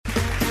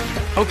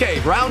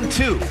Okay, round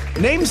 2.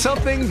 Name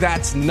something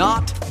that's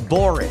not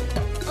boring.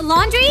 A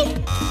laundry?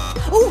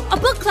 Ooh, a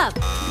book club.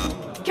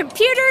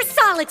 Computer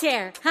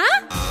solitaire,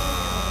 huh?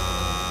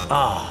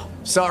 Ah,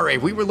 sorry,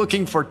 we were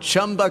looking for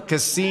Chumba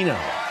Casino.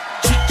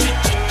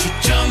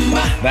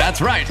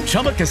 That's right,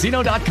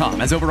 ChumbaCasino.com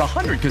has over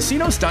 100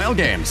 casino-style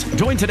games.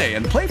 Join today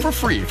and play for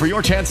free for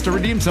your chance to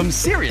redeem some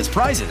serious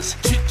prizes.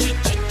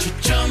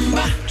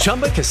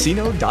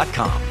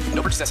 ChumbaCasino.com.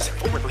 No purchase necessary.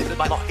 Void where prohibited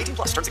by law. 18+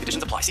 terms and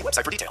conditions apply. See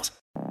website for details.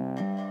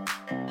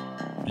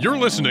 You're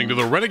listening to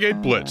the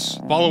Renegade Blitz.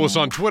 Follow us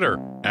on Twitter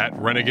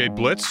 @Renegade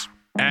Blitz,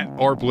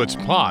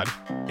 @RBlitzPod,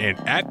 and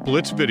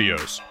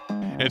 @BlitzVideos.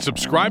 And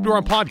subscribe to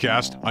our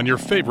podcast on your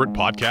favorite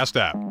podcast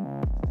app.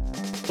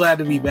 Glad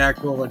to be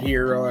back on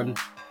here on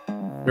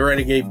the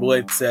Renegade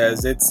Blitz,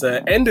 as it's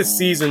an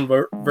end-of-season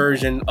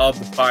version of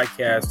the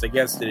podcast. I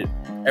guess that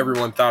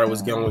everyone thought it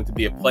was going to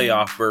be a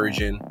playoff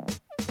version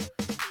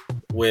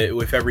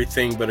with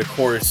everything, but of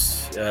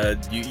course,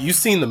 you've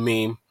seen the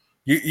meme.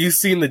 You've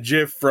seen the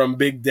GIF from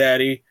Big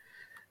Daddy,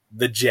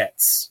 the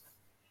Jets.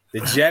 The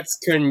Jets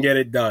couldn't get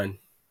it done.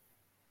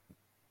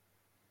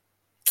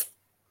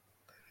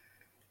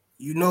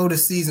 You know the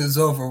season's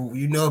over.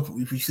 You know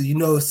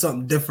it's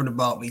something different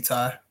about me,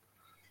 Ty.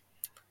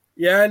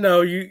 Yeah, I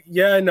know you.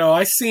 Yeah, I know.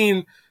 I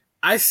seen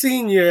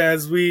you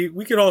as we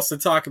could also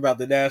talk about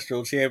the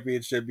national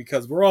championship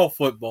because we're all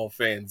football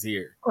fans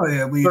here. Oh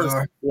yeah, we First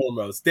are. and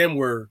foremost. Then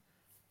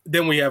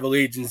we have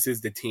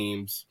allegiances to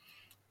teams.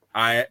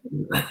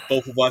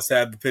 Both of us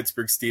have the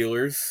Pittsburgh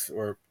Steelers,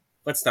 or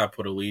let's not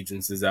put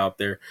allegiances out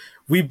there.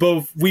 We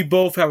both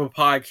have a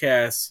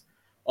podcast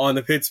on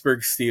the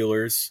Pittsburgh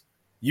Steelers.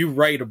 You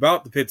write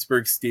about the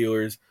Pittsburgh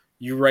Steelers.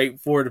 You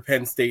write for the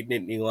Penn State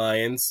Nittany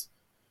Lions.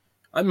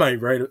 I might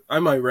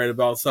write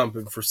about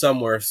something for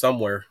somewhere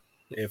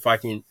if I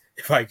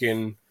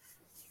can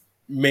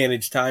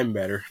manage time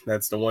better.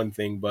 That's the one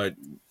thing, but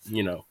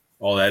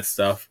all that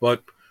stuff.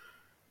 But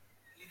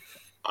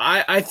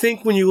I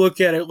think when you look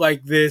at it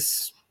like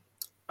this,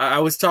 I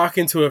was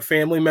talking to a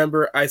family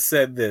member. I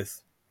said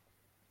this: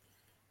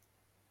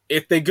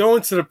 if they go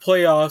into the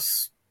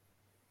playoffs,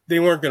 they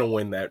weren't going to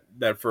win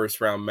that first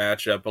round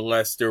matchup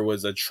unless there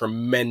was a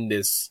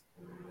tremendous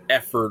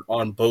effort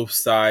on both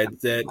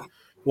sides. That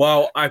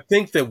while I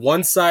think that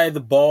one side of the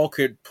ball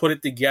could put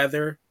it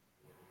together,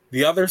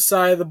 the other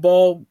side of the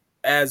ball,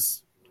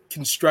 as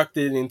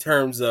constructed in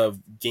terms of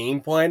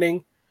game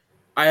planning,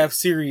 I have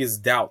serious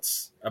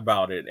doubts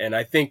about it. And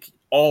I think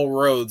all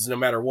roads, no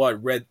matter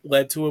what,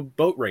 led to a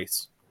boat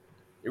race.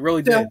 It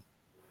really did.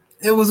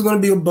 It was going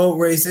to be a boat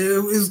race.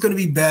 It was going to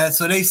be bad.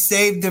 So they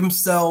saved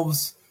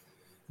themselves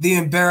the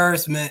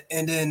embarrassment.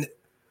 And then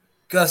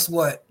guess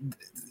what?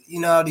 You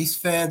know how these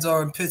fans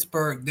are in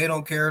Pittsburgh. They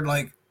don't care.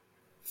 Like,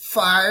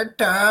 fire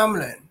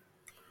Tomlin.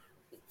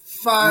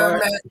 Fire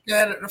Matt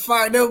Canada.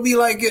 Fire. They'll be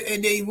like it.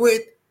 And they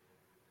went.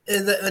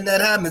 And that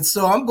happened.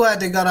 So I'm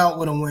glad they got out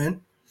with a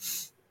win.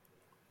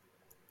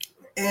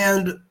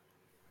 And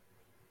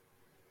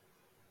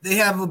they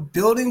have a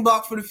building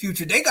block for the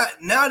future.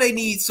 Now they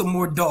need some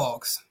more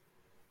dogs.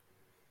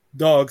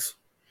 Dogs.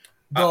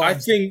 I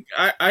think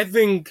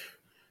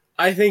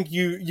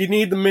you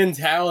need the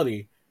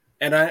mentality.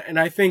 And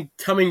I think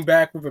coming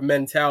back with a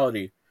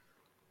mentality.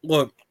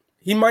 Look,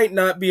 he might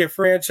not be a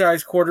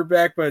franchise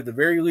quarterback, but at the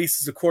very least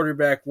he's a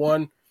quarterback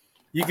one.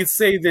 You could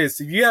say this: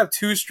 if you have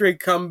 2 straight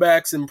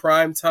comebacks in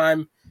prime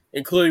time,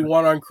 including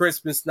one on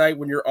Christmas night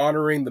when you're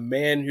honoring the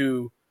man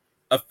who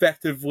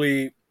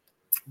effectively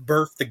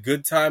birthed the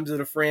good times of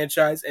the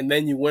franchise, and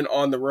then you went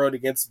on the road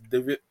against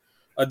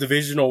a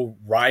divisional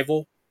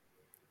rival,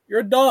 you're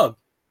a dog.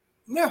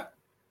 Yeah.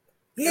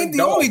 He ain't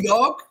the only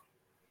dog.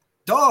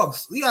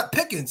 Dogs. We got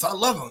Pickens. I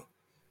love him.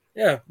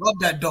 Yeah. Love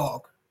that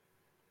dog.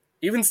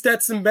 Even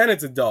Stetson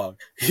Bennett's a dog.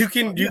 You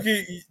can,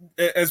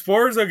 as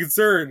far as I'm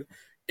concerned,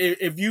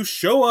 if you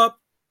show up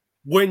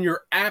when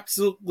you're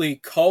absolutely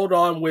called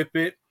on with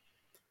it,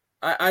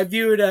 I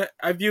view it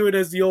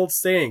as the old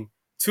saying: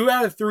 2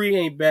 out of 3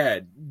 ain't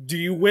bad. Do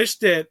you wish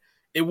that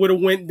it would have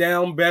went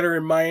down better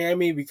in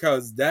Miami,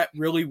 because that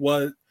really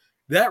was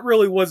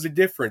the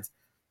difference?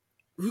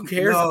 Who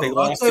cares if they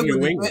lost to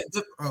New England?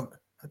 I'll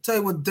tell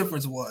you what the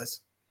difference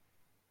was.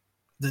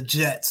 The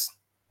Jets.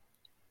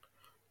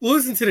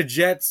 Losing to the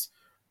Jets,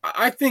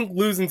 I think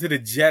losing to the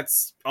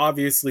Jets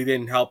obviously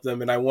didn't help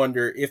them, and I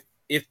wonder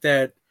if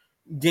that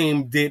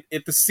game did,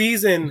 if the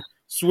season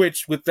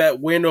switched with that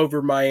win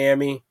over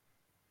Miami,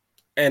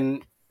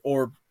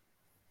 or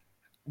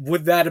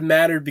would that have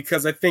mattered?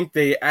 Because I think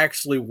they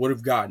actually would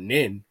have gotten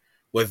in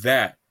with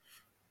that.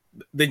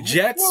 The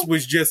Jets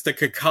was just a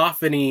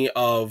cacophony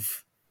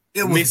of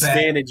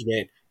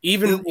mismanagement,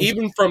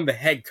 even from the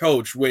head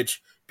coach,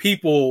 which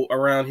people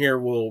around here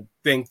will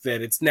think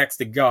that it's next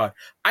to God.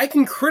 I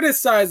can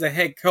criticize a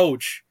head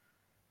coach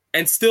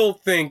and still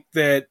think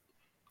that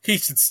he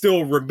should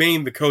still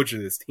remain the coach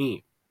of this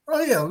team.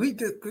 Oh yeah, we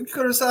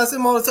criticize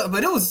him all the time,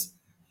 but it was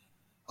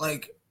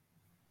like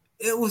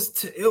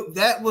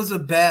that was a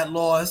bad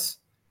loss.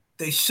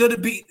 They should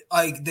have beat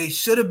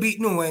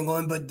New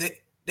England, but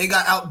they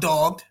got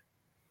outdogged.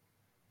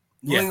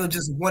 New England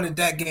just wanted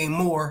that game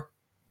more.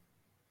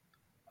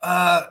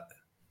 But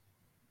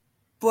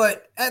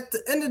at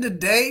the end of the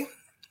day,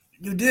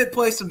 you did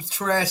play some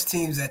trash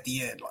teams at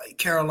the end, like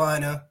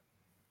Carolina,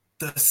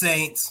 the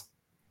Saints,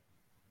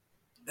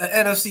 the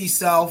NFC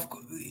South.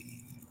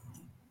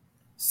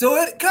 So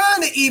it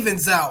kind of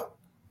evens out.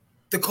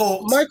 The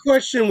Colts. My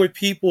question with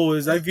people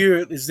is, I view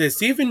it as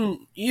this: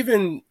 even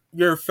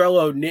your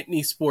fellow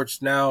Nittany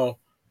Sports Now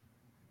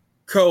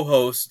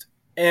co-host,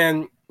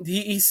 and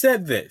he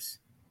said this.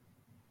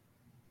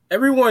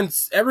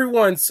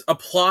 Everyone's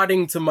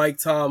applauding to Mike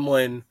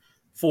Tomlin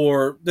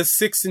for the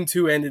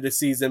 6-2 end of the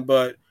season,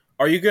 but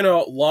are you going to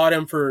laud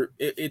him for?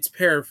 It's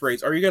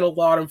paraphrase. Are you going to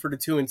laud him for the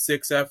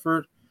 2-6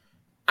 effort?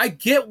 I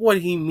get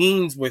what he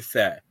means with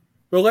that,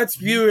 but let's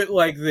view it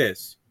like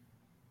this.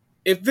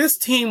 If this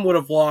team would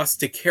have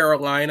lost to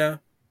Carolina,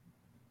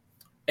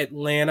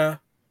 Atlanta,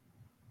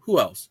 who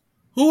else?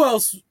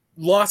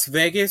 Las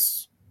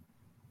Vegas?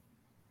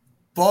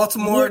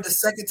 Baltimore the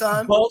second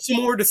time?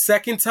 Baltimore the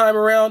second time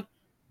around,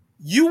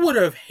 you would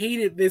have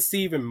hated this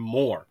even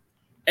more.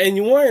 And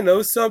you want to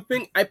know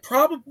something? I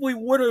probably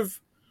would have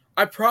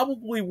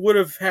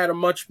had a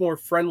much more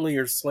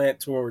friendlier slant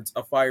towards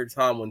a Fire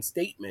Tomlin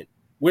statement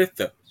with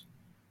those.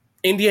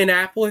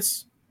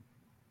 Indianapolis?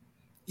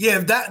 Yeah,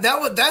 that's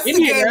the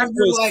game.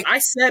 Like, I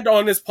said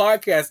on this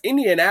podcast,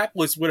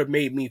 Indianapolis would have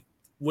made me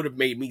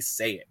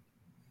say it.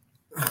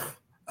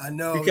 I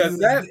know, because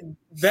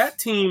that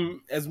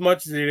team, as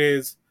much as it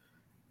is,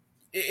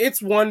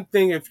 it's one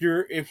thing if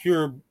you're.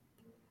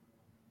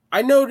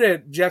 I know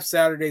that Jeff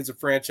Saturday's a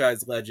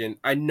franchise legend.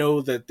 I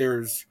know that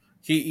there's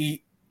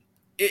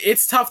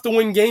it's tough to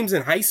win games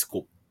in high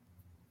school.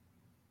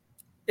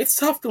 It's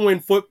tough to win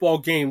football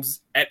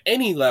games at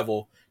any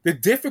level. The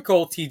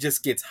difficulty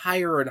just gets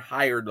higher and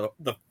higher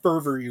the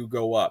further you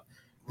go up,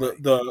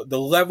 the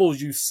levels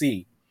you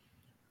see.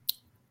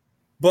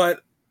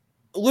 But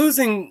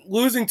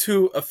losing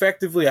to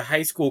effectively a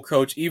high school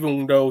coach,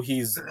 even though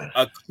he's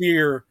a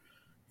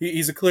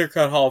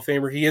clear-cut Hall of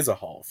Famer, he is a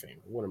Hall of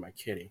Famer. What am I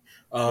kidding?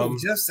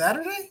 Jeff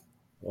Saturday?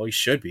 Well, he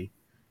should be.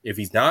 If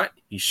he's not,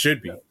 he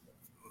should be.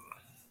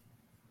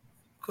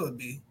 Could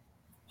be.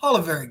 Hall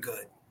of very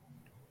good.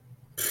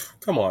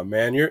 Come on,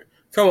 man.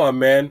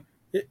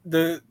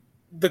 The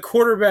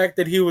quarterback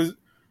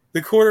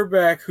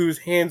whose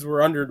hands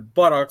were under the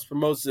buttocks for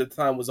most of the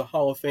time was a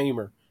Hall of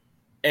Famer,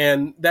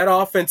 and that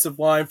offensive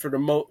line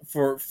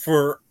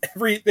for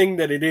everything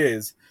that it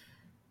is,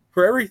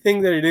 with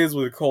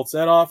the Colts,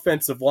 that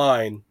offensive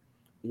line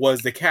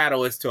was the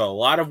catalyst to a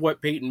lot of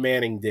what Peyton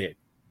Manning did.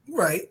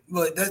 Right,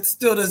 but that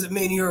still doesn't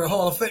mean you're a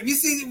Hall of Famer. You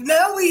see,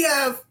 now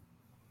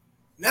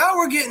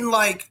we're getting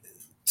like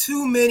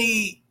too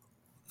many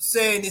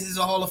saying this is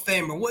a Hall of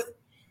Famer. What?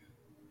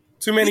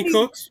 Too many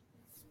cooks?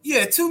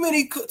 Yeah, too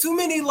many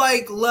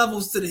like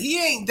levels to the.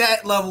 He ain't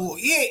that level.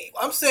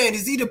 I'm saying,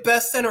 is he the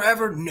best center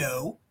ever?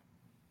 No.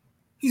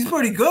 He's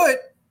pretty good.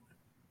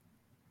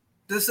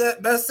 The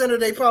best center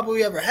they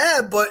probably ever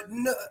had, but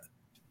no,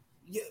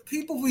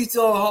 people be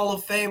telling Hall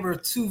of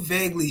Famer too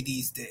vaguely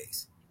these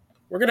days.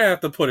 We're gonna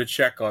have to put a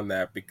check on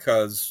that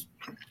because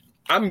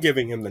I'm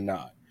giving him the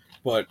nod,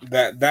 but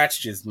that's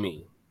just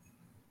me.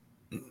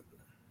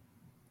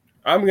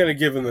 I'm gonna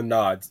give him the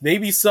nods.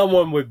 Maybe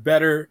someone with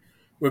better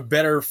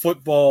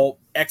football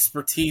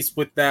expertise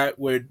with that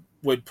would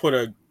put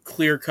a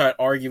clear-cut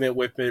argument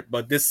with it,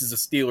 but this is a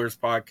Steelers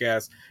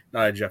podcast,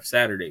 not a Jeff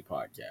Saturday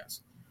podcast.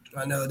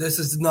 I know this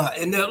is not,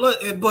 and look,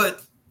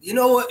 but you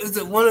know what? Is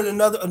it one of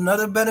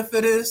another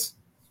benefit is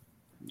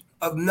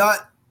of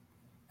not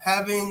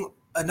having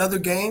another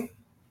game?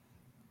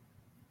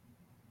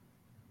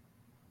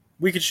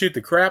 We could shoot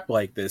the crap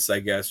like this, I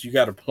guess. You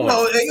got a point.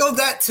 No, they go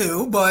that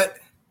too, but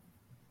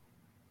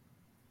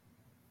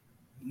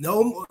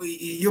no,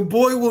 your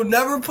boy will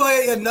never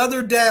play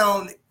another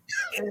down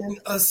in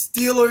a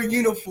Steeler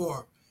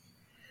uniform.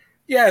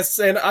 Yes,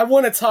 and I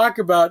want to talk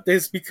about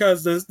this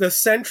because the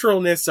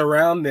centralness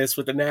around this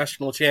with the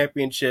national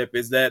championship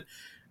is that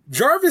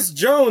Jarvis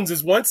Jones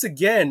is once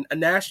again a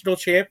national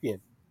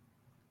champion.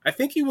 I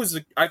think he was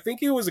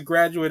a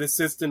graduate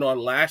assistant on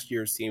last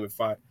year's team.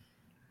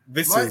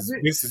 This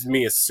is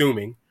me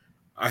assuming.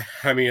 I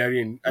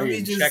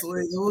didn't check.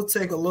 We'll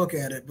take a look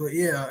at it, but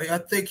yeah, I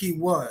think he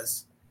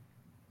was.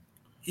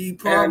 He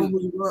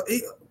probably was.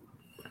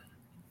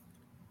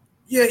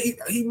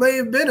 He may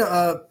have been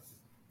a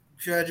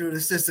graduate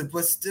assistant,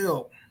 but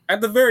still.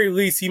 At the very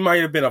least, he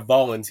might have been a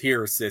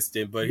volunteer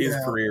assistant, but his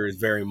career is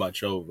very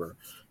much over.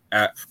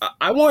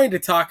 I wanted to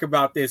talk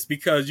about this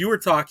because you were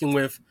talking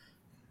with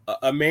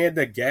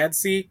Amanda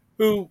Gadsey,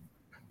 who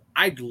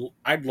I'd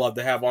love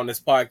to have on this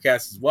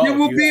podcast as well. She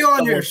will be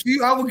on here.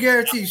 I will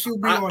guarantee she'll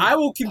be on. I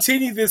will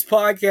continue this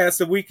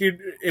podcast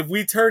if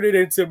we turn it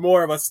into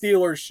more of a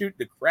Steelers shoot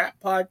the crap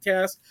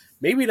podcast.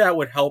 Every that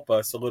would help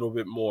us a little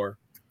bit more.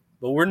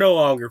 But we're no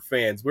longer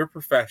fans. We're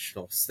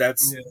professionals.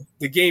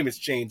 The game has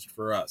changed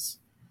for us.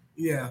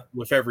 Yeah.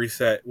 With every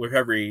step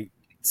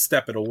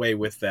of the way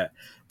with that.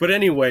 But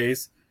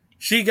anyways,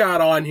 she got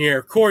on here.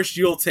 Of course,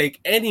 you'll take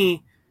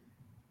any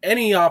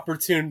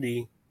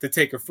opportunity to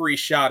take a free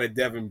shot at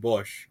Devin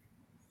Bush.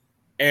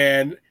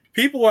 And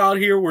people out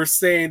here were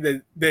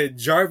saying that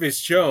Jarvis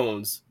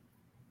Jones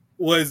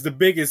was the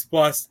biggest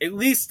bust, at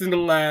least in the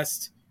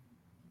last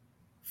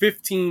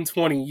 15,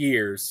 20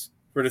 years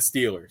for the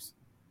Steelers.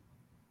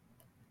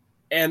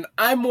 And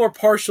I'm more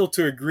partial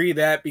to agree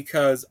that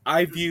because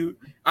I view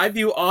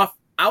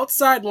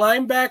outside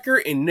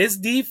linebacker in this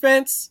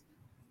defense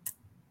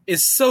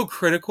is so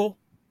critical.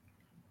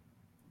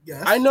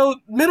 Yes. I know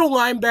middle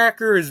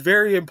linebacker is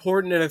very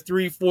important in a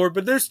 3-4,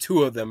 but there's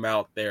two of them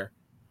out there.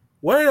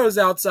 One of those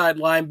outside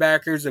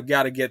linebackers have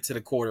got to get to the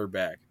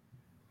quarterback.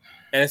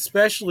 And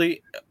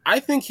especially,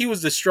 I think he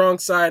was the strong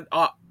side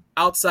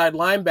outside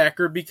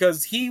linebacker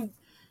because he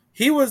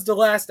was the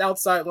last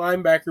outside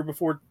linebacker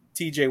before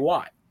TJ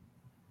Watt.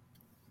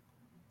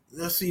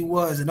 Yes, he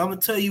was. And I'm going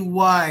to tell you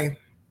why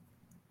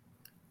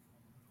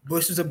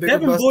Bush is a bigger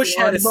Devin Bush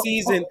had a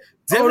season.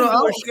 I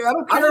don't care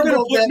about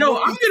that.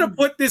 I'm going to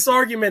put this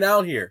argument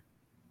out here.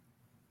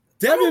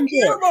 Devin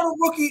Bush. About a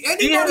rookie.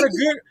 He had a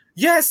good.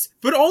 Yes,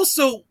 but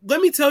also,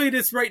 let me tell you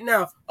this right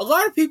now. A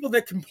lot of people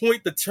that can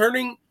point the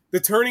turning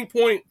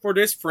point for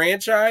this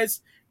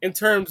franchise in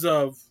terms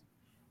of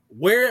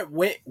where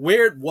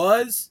it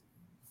was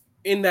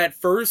in that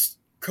first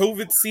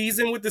COVID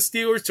season with the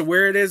Steelers to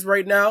where it is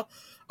right now.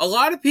 A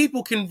lot of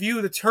people can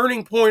view the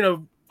turning point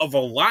of a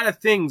lot of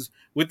things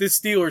with this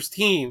Steelers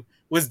team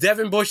was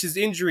Devin Bush's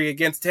injury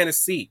against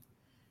Tennessee.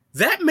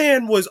 That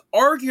man was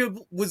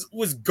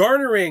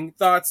garnering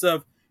thoughts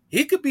of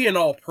he could be an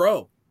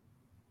All-Pro.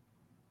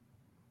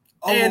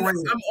 Overrated. And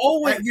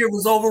that year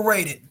was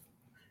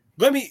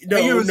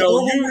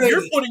overrated.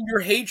 You're putting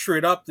your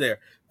hatred up there.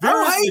 There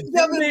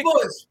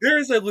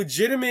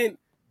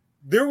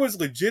was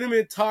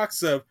legitimate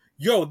talks of,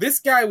 yo, this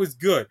guy was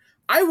good.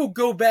 I will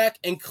go back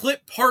and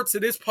clip parts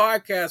of this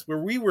podcast where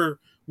we were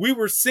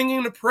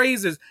singing the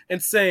praises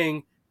and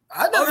saying,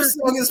 I never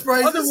sung his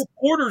praises. Other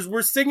reporters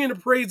were singing the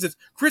praises.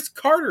 Chris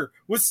Carter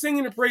was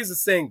singing the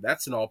praises, saying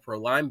that's an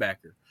All-Pro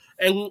linebacker.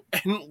 And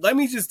let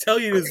me just tell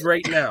you this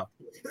right now.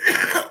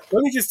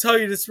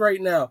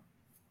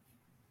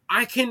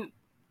 I can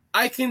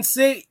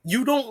say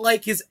you don't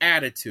like his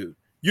attitude.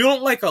 You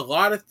don't like a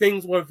lot of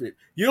things with it.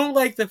 You don't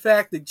like the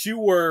fact that you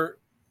were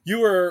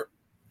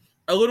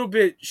a little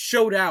bit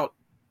showed out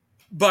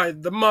by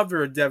the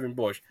mother of Devin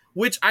Bush,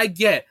 which I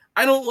get.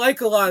 I don't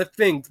like a lot of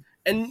things.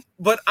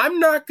 But I'm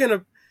not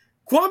gonna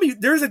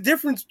there's a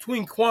difference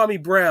between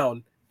Kwame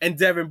Brown and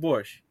Devin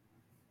Bush.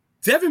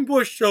 Devin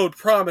Bush showed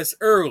promise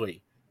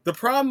early. The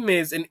problem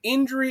is an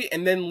injury,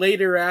 and then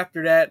later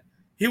after that,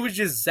 he was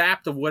just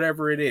zapped of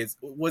whatever it is.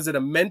 Was it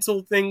a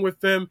mental thing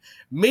with him?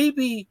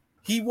 Maybe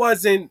he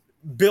wasn't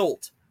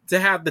built to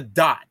have the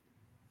dot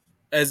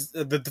as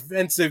the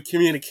defensive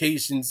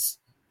communications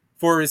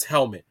for his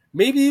helmet.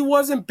 Maybe he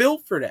wasn't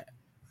built for that.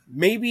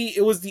 Maybe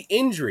it was the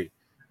injury.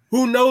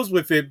 Who knows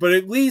with it? But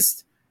at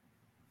least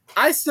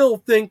I still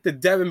think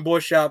that Devin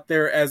Bush out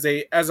there as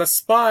a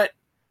spot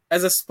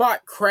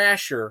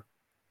crasher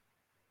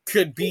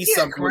could be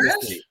something.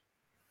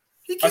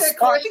 He can't a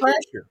spot crash.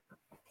 crasher.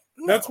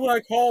 No. That's what I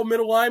call a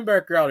middle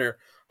linebacker out here.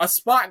 A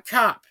spot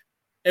cop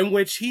in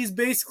which he's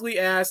basically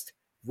asked,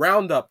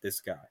 round up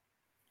this guy.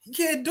 He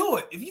can't do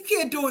it. If you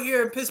can't do it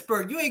here in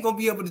Pittsburgh, you ain't going to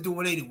be able to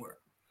do it anywhere.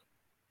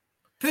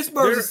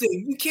 Pittsburgh's the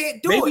city. You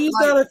can't do it. Maybe he's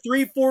not a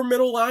 3-4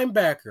 middle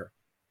linebacker.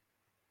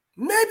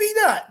 Maybe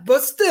not,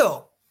 but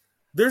still.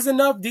 There's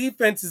enough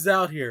defenses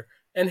out here.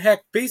 And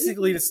heck,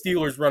 basically the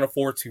Steelers run a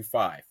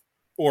 4-2-5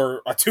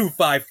 or a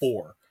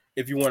 2-5-4,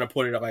 if you want to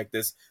put it like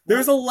this.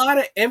 There's a lot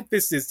of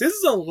emphasis. This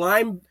is a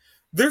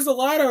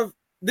linebacker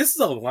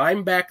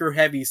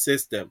heavy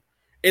system.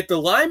 If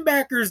the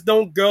linebackers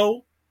don't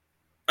go,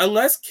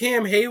 unless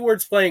Cam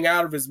Hayward's playing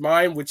out of his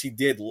mind, which he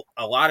did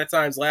a lot of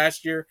times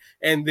last year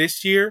and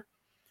this year,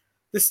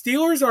 the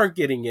Steelers aren't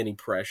getting any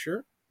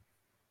pressure.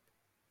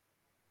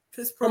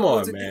 Come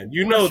on, man.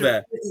 You know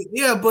that.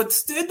 Yeah, but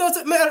it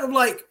doesn't matter.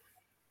 Like,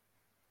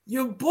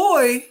 your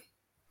boy,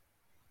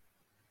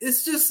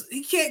 it's just,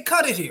 he can't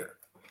cut it here.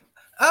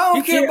 I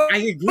don't care. I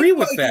agree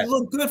with that. He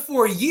looked good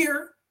for a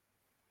year.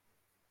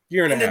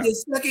 Year and a half. And then the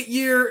second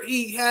year,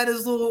 he had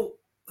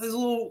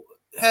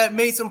had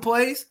made some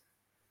plays.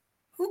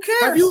 Who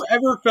cares? Have you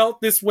ever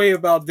felt this way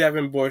about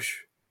Devin Bush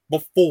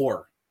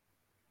before?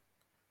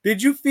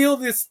 Did you feel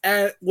this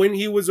when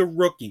he was a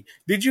rookie?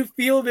 Did you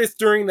feel this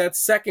during that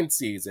second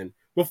season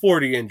before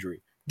the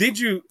injury? Did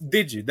you?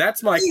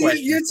 That's my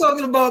question. You're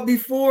talking about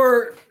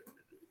before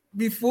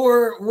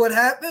what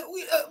happened?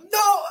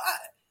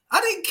 I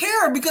didn't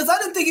care because I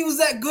didn't think he was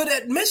that good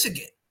at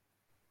Michigan.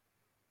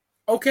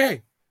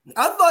 Okay.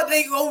 I thought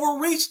they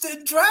overreached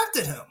and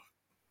drafted him.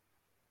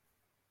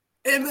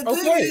 And the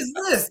thing is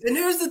this, and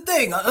here's the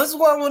thing. That's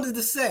what I wanted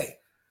to say.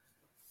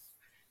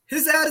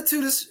 His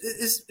attitude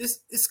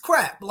is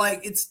crap.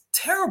 Like, it's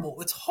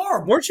terrible. It's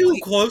horrible. Weren't you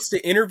close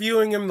to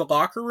interviewing him in the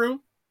locker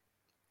room?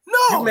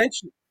 No. You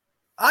mentioned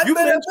I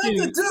meant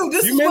to do.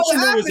 This is what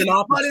happened.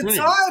 By the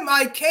time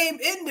I came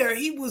in there,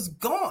 he was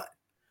gone.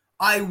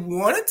 I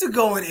wanted to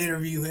go and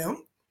interview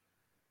him,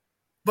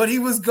 but he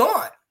was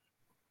gone.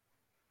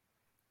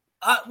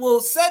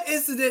 Said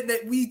incident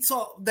that we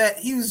saw that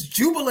he was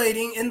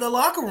jubilating in the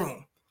locker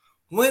room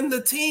when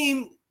the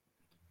team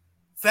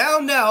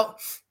found out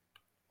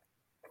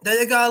that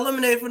they got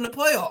eliminated from the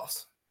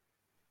playoffs.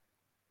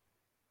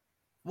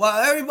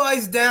 While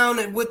everybody's down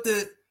and with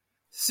the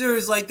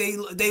series like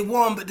they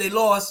won but they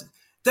lost,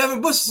 Devin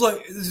Bush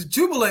is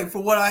jubilating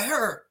for what I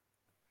heard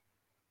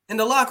in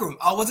the locker room.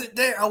 I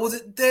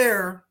wasn't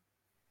there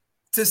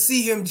to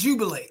see him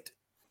jubilate.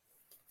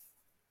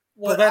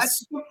 Well, but I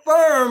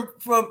confirmed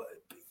from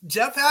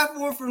Jeff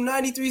Halford from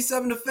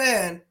 93.7 The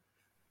Fan,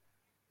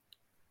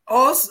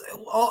 also,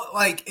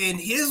 like in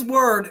his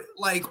word,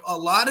 like a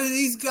lot of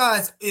these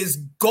guys is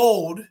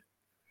gold.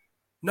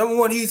 Number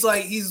one, he's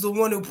the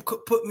one who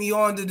put me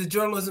on to the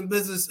journalism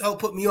business,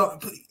 helped put me on.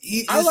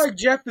 I like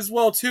Jeff as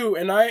well too,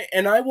 and I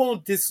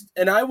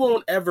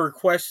won't ever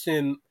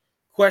question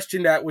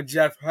that with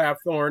Jeff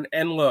Hawthorne.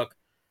 And look,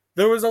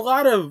 there was a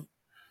lot of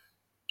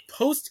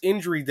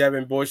post-injury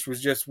Devin Bush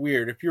was just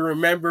weird. If you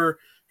remember,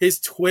 his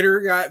Twitter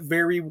got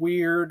very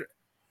weird,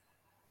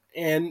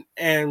 and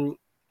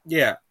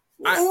yeah.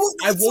 So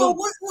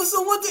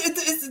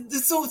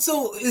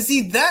is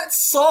he that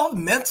soft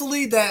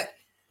mentally that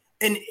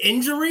an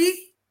injury?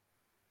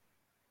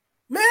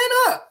 Man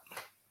up.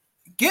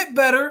 Get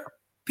better.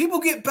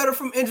 People get better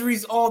from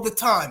injuries all the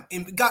time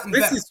and gotten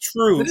better. This is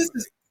true.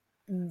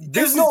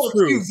 There's no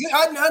excuse.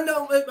 I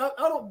know.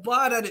 I don't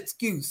buy that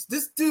excuse.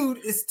 This dude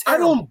is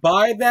terrible. I don't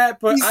buy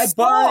that, but I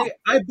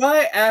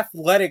buy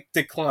athletic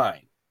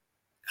decline.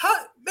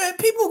 Man,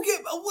 people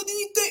get. What do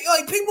you think?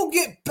 Like, people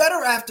get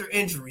better after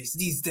injuries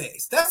these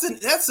days.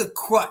 That's a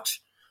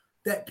crutch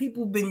that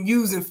people been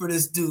using for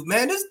this dude.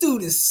 Man, this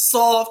dude is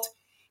soft.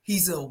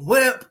 He's a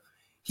wimp.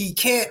 He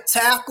can't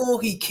tackle.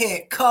 He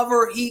can't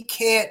cover. He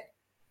can't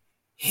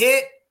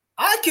hit.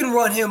 I can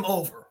run him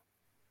over.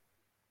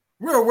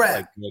 Real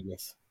rap. My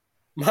goodness.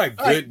 Right,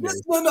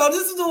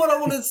 this is what I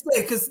want to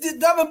say, because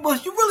Devin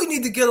Bush, you really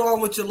need to get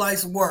on with your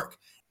life's work.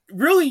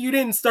 Really, you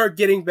didn't start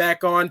getting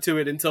back onto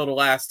it until the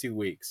last 2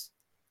 weeks.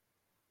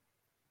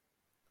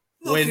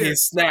 When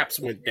his snaps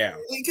went down.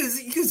 Because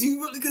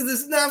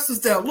his snaps was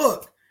down.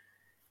 Look,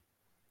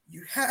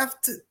 you have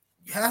to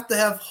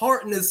have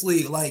heart in this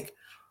league. Like,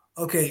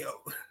 okay,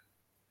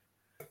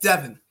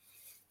 Devin,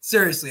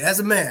 seriously, as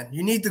a man,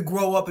 you need to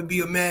grow up and be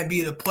a man, be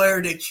the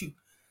player that you,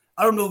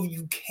 I don't know if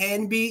you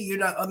can be. You're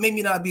not,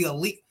 maybe not be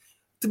elite.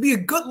 To be a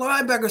good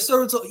linebacker,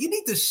 you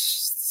need to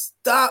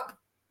stop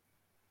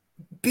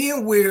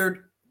being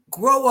weird,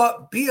 grow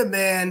up, be a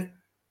man,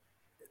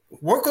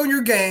 work on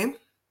your game,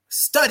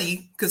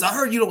 study, because I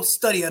heard you don't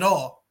study at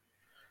all.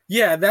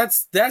 Yeah,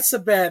 that's a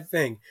bad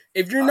thing.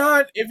 If you're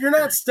not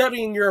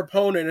studying your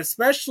opponent,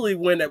 especially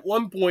when at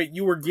one point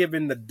you were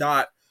given the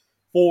dot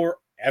for,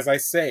 as I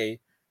say,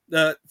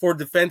 for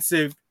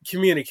defensive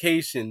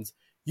communications,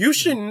 you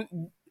should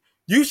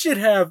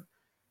have.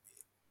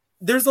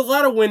 There's a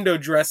lot of window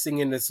dressing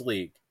in this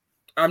league.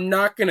 I'm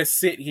not going to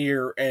sit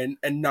here and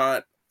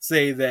not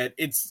say that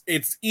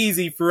it's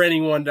easy for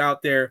anyone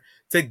out there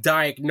to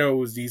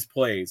diagnose these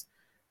plays.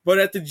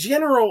 But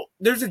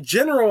there's a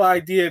general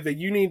idea that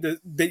you need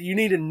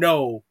to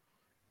know,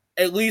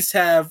 at least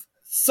have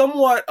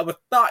somewhat of a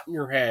thought in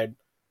your head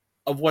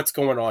of what's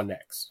going on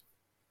next.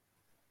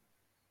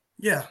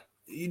 Yeah,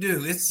 you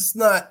do. It's just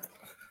not.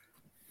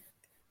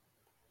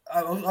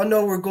 I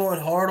know we're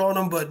going hard on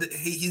him, but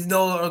he's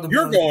no longer.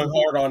 You're going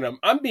hard on him.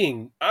 I'm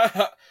being. You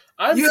have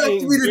to be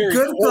the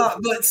good guy,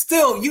 but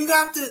still, you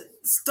have to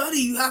study.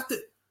 You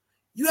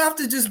have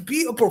to just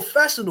be a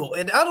professional,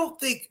 and I don't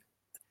think.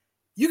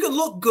 You can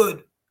look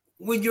good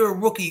when you're a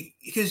rookie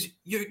because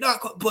you're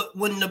not, but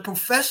when the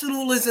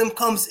professionalism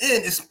comes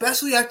in,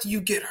 especially after you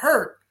get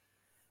hurt,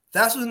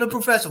 that's when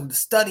the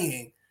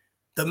studying,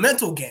 the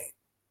mental game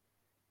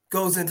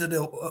goes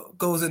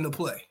into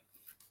play.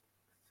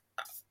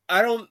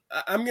 I'm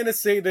going to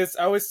say this.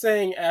 I was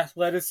saying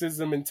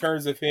athleticism in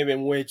terms of him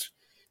in which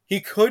he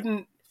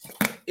couldn't,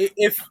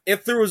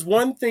 if there was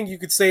one thing you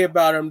could say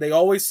about him, they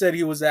always said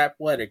he was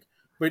athletic,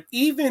 but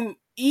even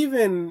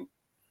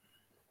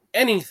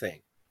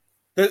anything.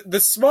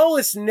 The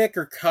smallest nick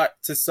or cut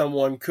to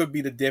someone could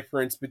be the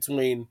difference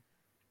between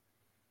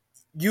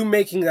you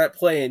making that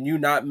play and you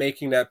not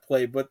making that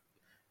play. But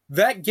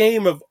that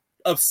game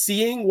of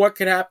seeing what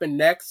could happen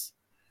next,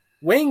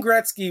 Wayne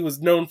Gretzky was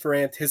known for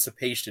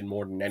anticipation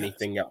more than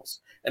anything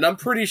else. And I'm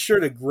pretty sure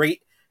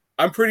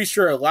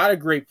a lot of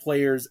great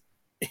players,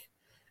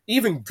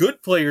 even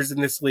good players in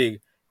this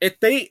league,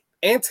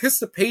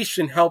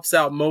 anticipation helps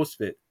out most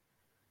of it.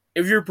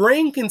 If your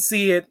brain can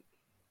see it,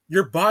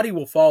 your body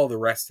will follow the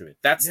rest of it.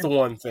 That's the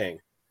one thing.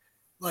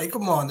 Like,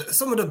 come on.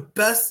 Some of the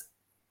best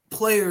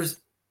players,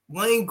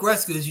 Wayne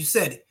Gretzky, as you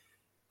said,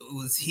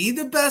 was he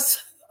the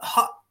best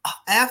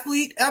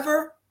athlete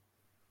ever?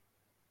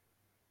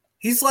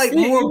 He's like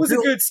more. He was a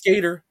good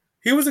skater.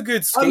 He was a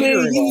good skater.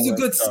 I mean, he was a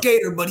good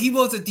skater, but he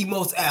wasn't the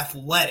most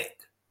athletic.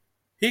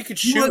 He could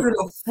shoot. He wasn't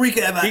a freak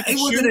athlete.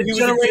 He wasn't a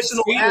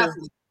generational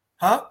athlete.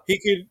 Huh?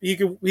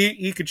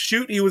 He could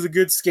shoot. He was a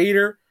good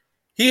skater.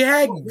 He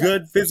had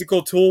good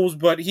physical tools,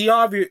 but you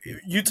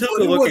took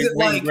a look at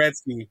Wayne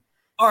Gretzky.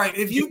 All right,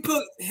 if you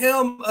put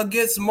him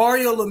against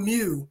Mario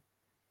Lemieux,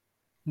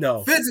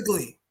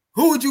 physically,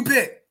 who would you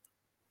pick?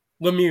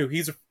 Lemieux.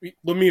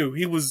 Lemieux.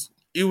 He was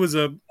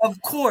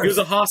of course. He was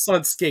a hoss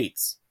on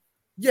skates.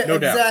 Yeah, no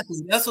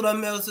exactly. Doubt. That's what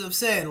I'm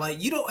saying.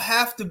 Like, you don't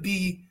have to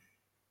be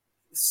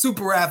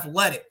super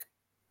athletic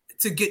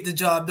to get the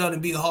job done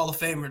and be a Hall of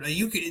Famer. Like,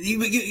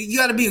 you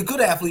got to be a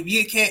good athlete.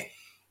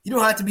 You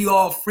don't have to be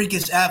all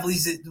freakish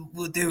athletes that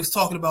what they was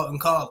talking about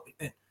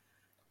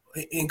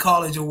in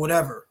college or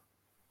whatever.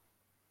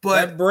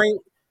 But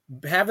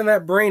having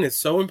that brain is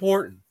so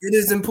important. It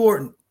is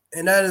important,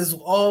 and that is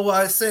all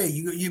I say.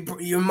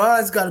 Your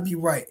mind's got to be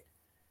right.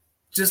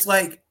 Just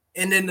like,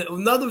 and then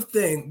another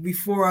thing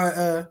before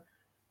I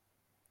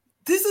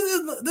this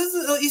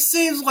is it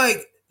seems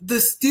like the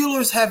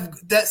Steelers have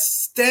that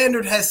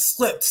standard has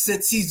slipped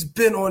since he's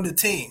been on the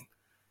team.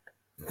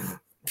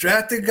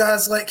 Drafted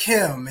guys like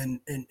him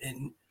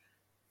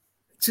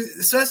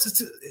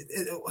especially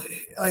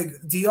like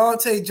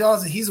Deontay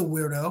Johnson, he's a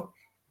weirdo.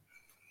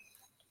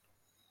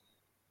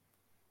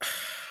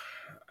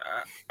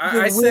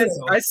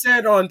 I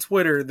said on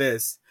Twitter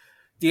this.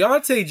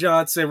 Deontay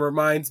Johnson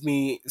reminds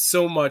me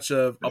so much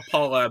of a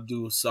Paula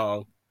Abdul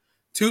song.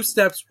 2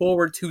 steps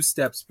forward, 2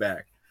 steps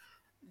back.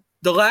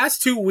 The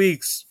last 2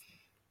 weeks,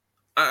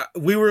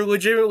 we were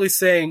legitimately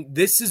saying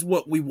this is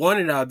what we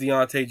wanted out of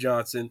Deontay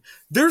Johnson.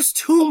 There's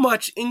too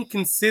much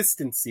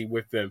inconsistency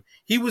with him.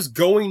 He was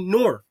going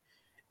north.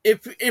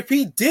 If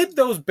he did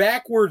those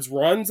backwards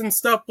runs and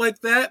stuff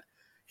like that,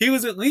 he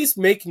was at least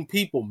making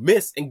people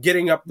miss and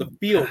getting up the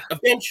field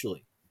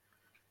eventually.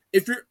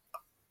 If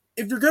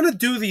you're going to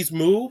do these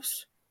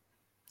moves,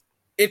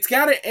 it's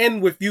got to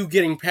end with you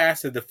getting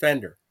past a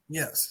defender.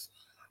 Yes.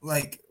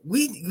 Like,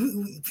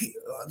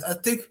 I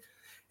think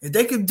if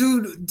they could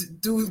do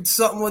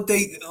something what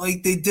they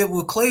did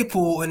with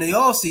Claypool in the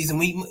offseason,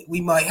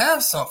 we might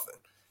have something.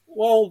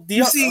 Well,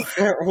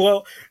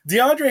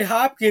 DeAndre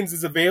Hopkins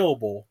is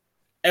available.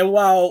 And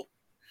while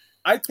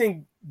I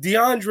think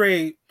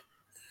DeAndre,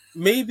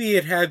 maybe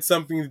it had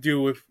something to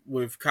do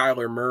with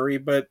Kyler Murray,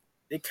 but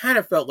it kind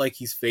of felt like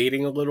he's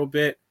fading a little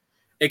bit.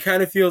 It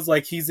kind of feels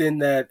like he's in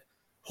that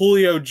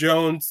Julio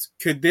Jones,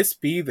 could this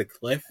be the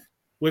cliff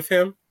with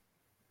him?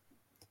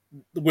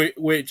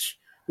 Which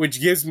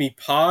gives me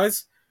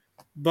pause.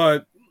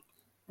 But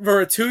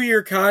for a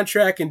 2-year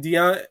contract and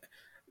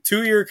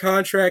 2-year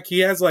contract, he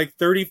has like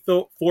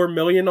 $34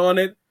 million on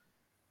it.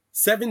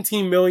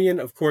 $17 million,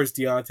 of course,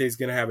 Deontay's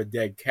going to have a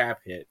dead cap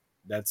hit.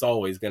 That's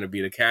always going to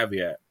be the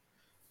caveat.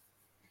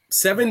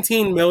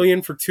 $17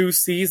 million for 2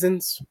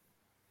 seasons.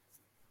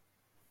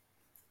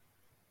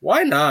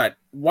 Why not?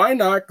 Why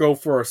not go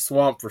for a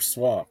swamp for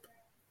swamp?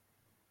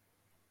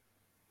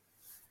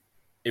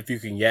 If you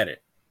can get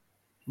it.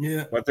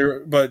 Yeah.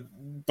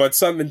 But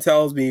something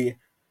tells me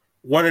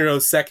one of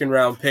those 2nd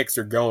round picks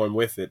are going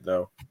with it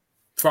though.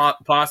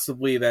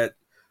 Possibly that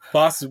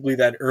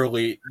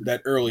early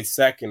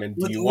second. And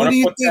do you want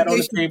to put that on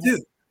the table?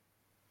 Do?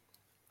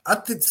 I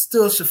think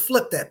still should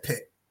flip that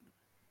pick.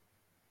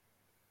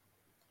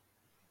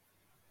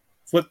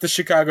 Flip the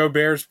Chicago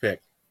Bears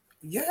pick.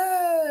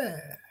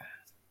 Yeah.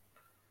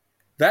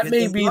 That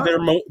may be other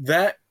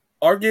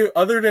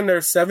than their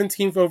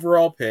 17th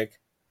overall pick,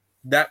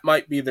 that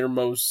might be their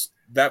most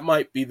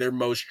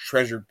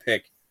treasured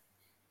pick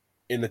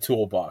in the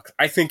toolbox.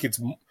 I think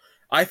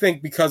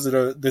because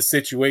of the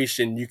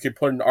situation, you could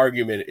put an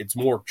argument it's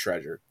more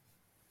treasured.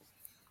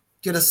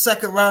 Get a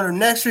 2nd rounder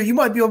next year. You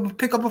might be able to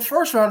pick up a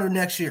 1st rounder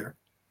next year.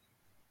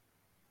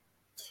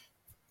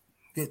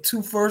 Get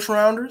 2 1st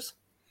rounders.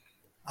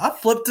 I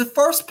flipped the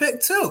 1st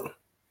pick too.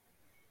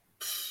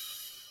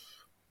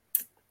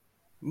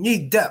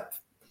 Need depth.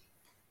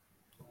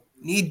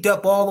 Need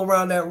depth all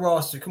around that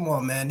roster. Come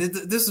on, man.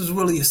 This is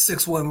really a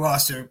 6-win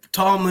roster.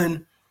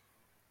 Tomlin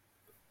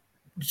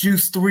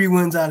juiced 3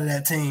 wins out of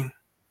that team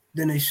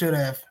than they should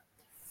have.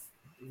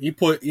 He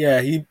put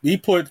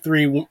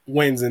 3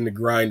 wins in the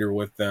grinder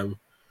with them.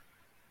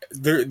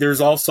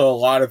 There's also a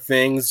lot of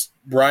things.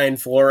 Brian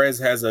Flores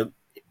has an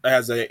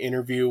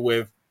interview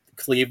with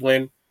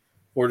Cleveland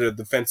for the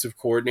defensive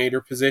coordinator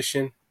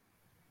position.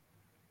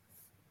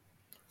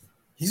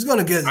 He's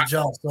gonna get a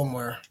job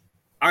somewhere.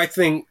 I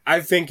think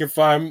if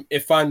I'm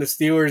the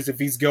Steelers, if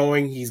he's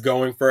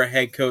going for a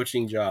head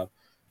coaching job.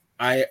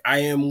 I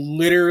am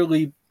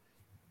literally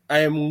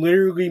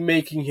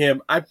making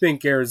him. I don't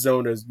think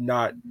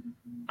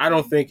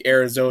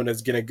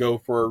Arizona's gonna go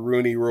for a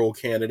Rooney Rule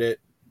candidate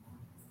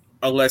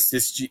unless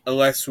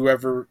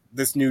whoever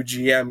this new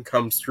GM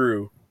comes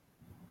through.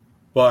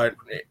 But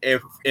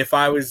if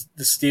I was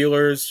the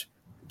Steelers,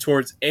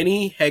 towards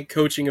any head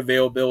coaching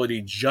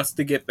availability just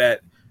to get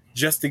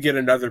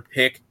another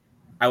pick,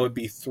 I would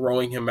be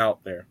throwing him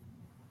out there.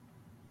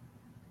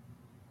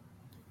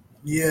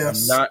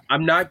 Yes.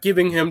 I'm not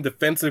giving him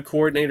defensive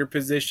coordinator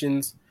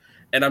positions,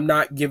 and I'm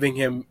not giving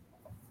him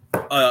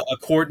a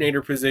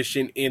coordinator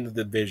position in the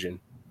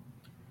division.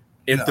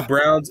 If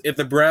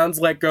the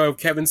Browns let go of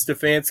Kevin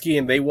Stefanski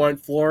and they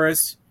want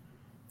Flores,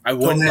 I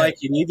wouldn't like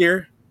it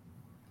either,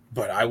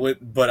 but I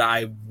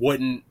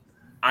wouldn't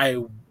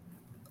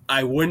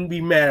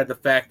be mad at the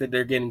fact that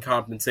they're getting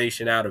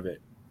compensation out of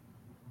it.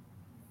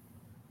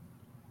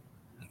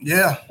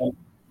 Yeah.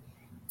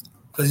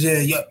 Because,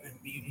 you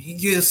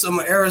get some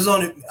of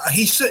Arizona.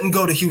 He shouldn't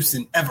go to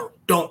Houston ever.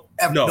 Don't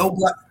ever.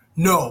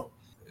 No.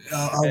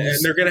 And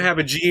they're going to have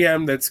a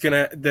GM that's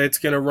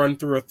gonna run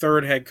through a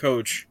third head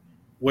coach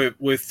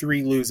with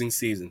 3 losing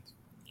seasons.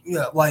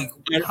 Yeah, like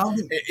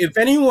if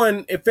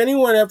anyone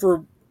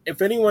ever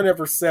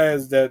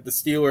says that the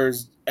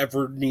Steelers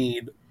ever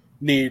need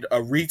a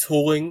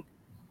retooling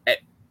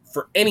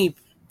for any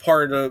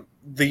part of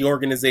the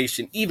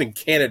organization, even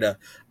Canada,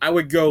 I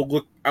would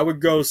go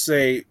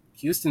say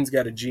Houston's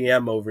got a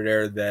GM over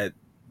there that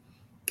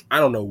I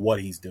don't know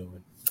what he's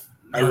doing.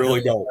 I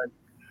really don't.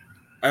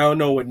 I don't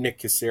know what Nick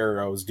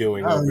Caserio is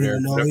doing over there.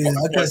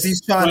 Because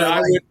he's trying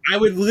to. I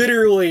would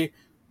literally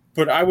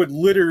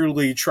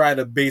try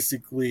to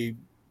basically.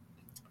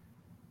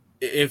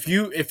 If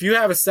you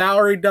have a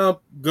salary dump,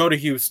 go to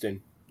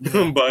Houston.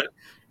 But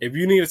if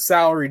you need a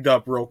salary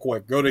dump real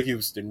quick, go to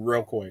Houston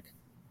real quick.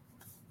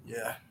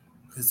 Yeah,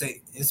 because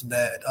it's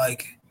bad.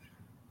 Like,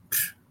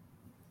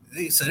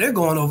 so they're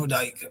going over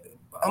like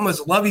how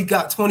much? Lovey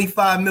got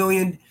 $25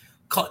 million.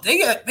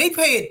 They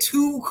paid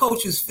 2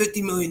 coaches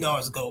 $50 million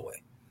to go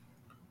away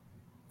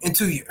in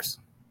 2 years.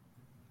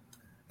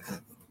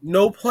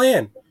 No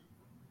plan.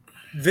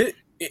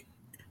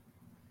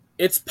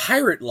 It's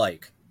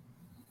pirate-like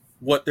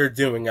what they're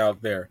doing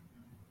out there.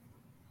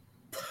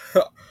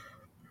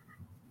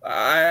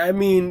 I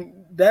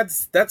mean,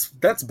 that's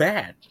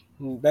bad.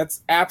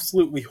 That's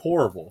absolutely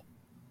horrible.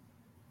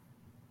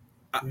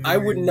 I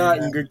would not,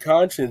 in good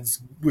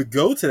conscience, would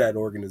go to that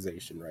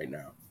organization right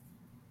now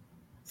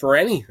for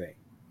anything.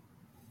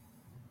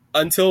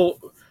 Until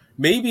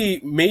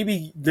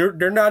maybe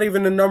they're not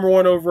even the number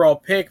 1 overall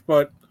pick,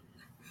 but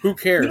who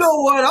cares? You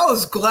know what? I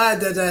was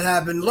glad that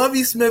happened.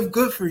 Lovie Smith,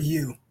 good for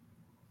you.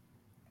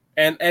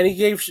 And he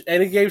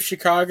gave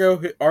Chicago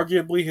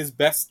arguably his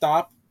best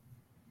stop,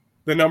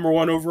 the number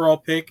 1 overall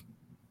pick.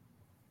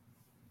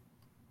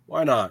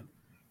 Why not?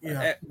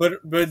 Yeah. But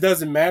it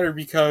doesn't matter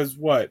because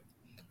what?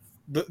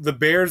 The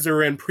Bears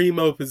are in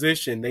primo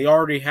position. They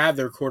already have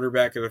their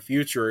quarterback of the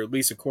future, or at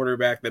least a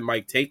quarterback that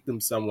might take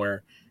them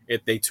somewhere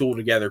if they tool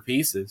together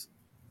pieces.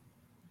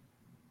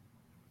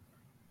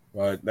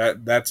 But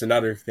that's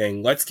another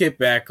thing. Let's get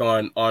back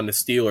on the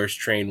Steelers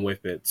train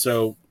with it.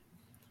 So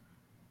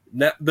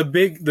now the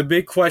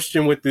big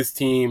question with this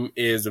team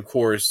is, of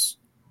course,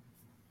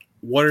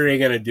 what are they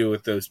going to do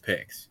with those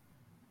picks?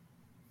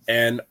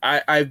 And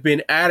I've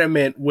been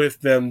adamant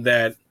with them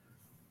that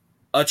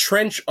a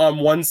trench on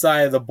one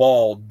side of the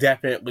ball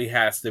definitely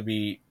has to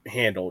be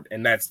handled,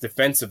 and that's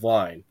defensive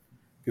line.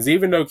 Because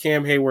even though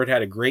Cam Hayward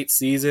had a great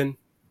season,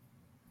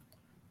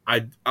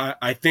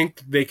 I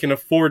think they can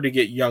afford to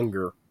get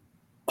younger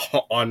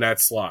on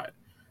that slot.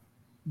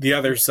 The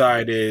other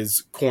side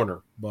is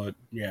corner, but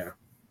yeah.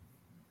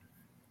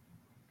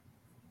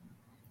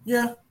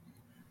 Yeah.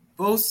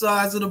 Both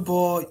sides of the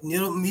ball,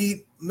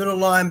 middle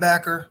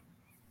linebacker.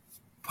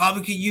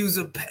 Probably could use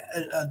a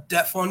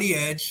depth on the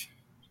edge.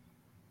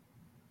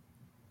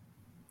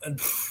 And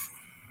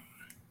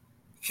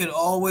could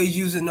always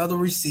use another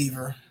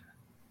receiver.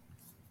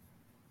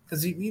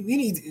 Because we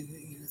need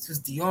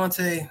just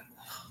Deontay.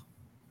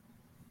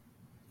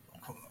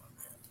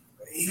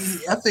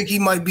 I think he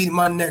might be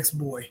my next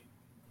boy.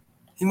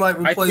 He might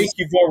replace. I think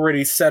you've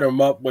already set him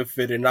up with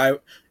it,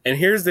 and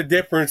here's the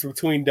difference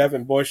between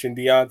Devin Bush and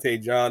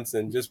Deontay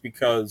Johnson, just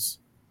because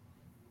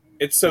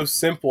it's so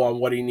simple on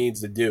what he needs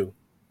to do.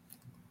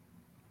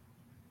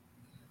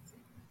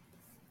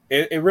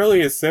 It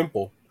really is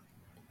simple.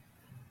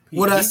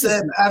 I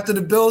said after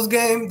the Bills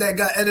game that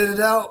got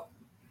edited out.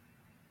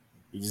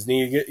 He just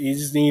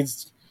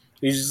needs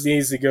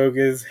to go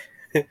get his.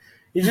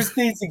 He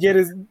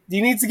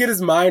needs to get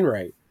his mind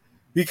right,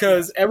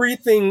 because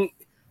everything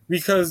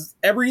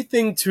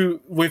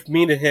with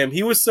me to him,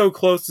 he was so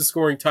close to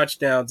scoring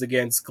touchdowns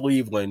against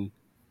Cleveland,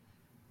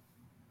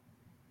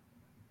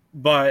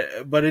 but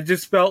it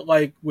just felt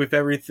like with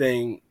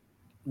everything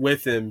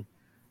with him,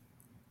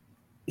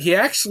 he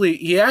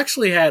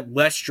actually had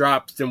less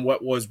drops than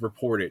what was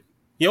reported.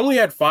 He only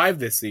had 5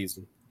 this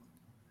season.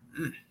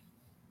 I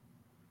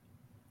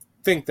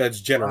think that's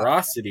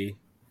generosity.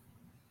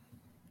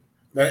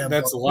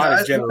 That's a lot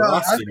of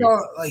generosity. I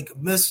saw like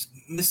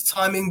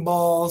mistiming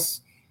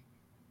balls,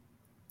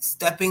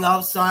 stepping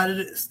outside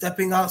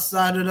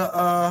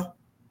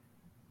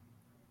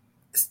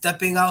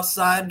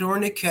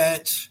during the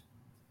catch.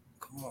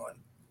 Come on,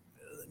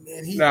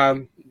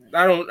 man.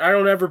 I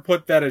don't ever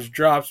put that as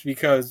drops,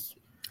 because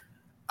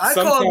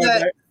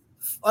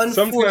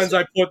sometimes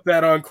I put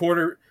that on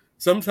quarter.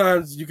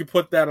 Sometimes you could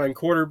put that on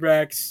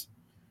quarterbacks.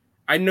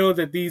 I know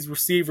that these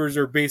receivers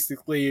are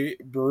basically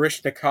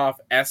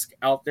Baryshnikov-esque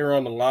out there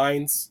on the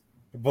lines,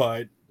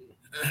 but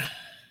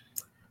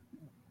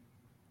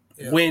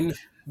when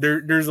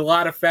there's a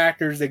lot of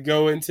factors that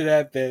go into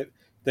that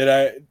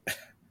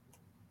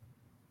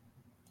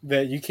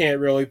that you can't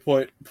really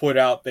put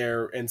out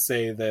there and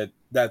say that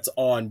that's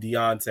on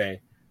Deontay.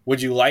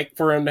 Would you like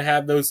for him to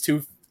have those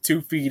 2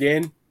 feet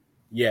in?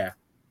 Yeah.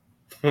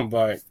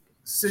 But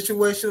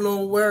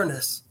situational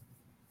awareness.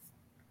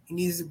 He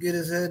needs to get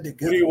his head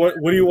together. what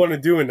do you want to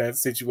do in that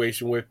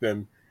situation with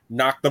him?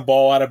 Knock the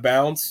ball out of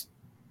bounds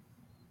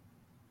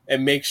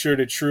and make sure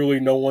that truly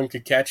no one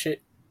could catch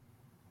it?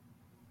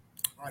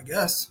 I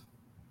guess.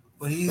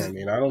 But I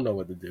don't know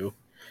what to do.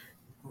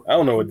 I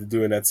don't know what to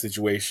do in that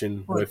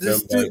situation with him.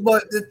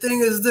 But the thing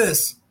is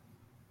this.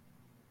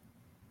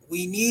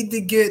 We need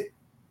to get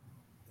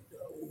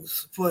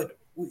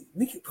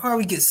we could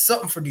probably get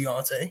something for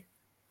Deontay.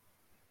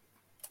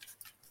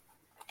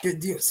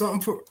 Get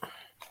something for.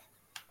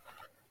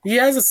 He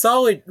has a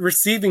solid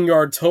receiving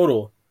yard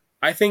total.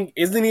 I think,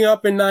 isn't he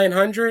up in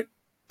 900?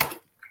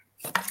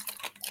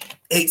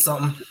 8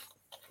 something.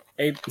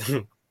 8.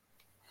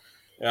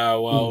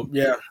 Well,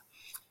 yeah.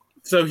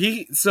 So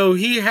he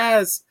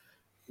has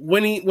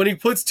when he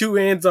puts 2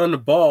 hands on the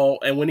ball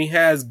and when he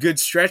has good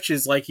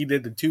stretches like he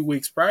did the 2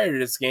 weeks prior to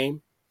this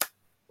game,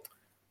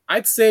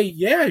 I'd say,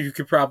 yeah, you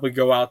could probably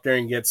go out there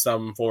and get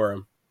something for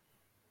him.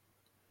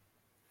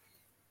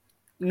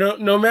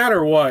 No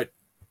matter what,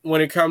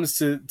 when it comes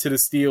to the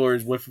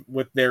Steelers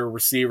with their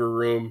receiver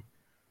room,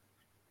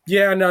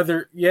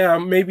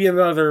 maybe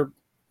another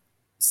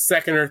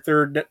second or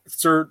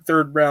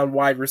third round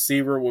wide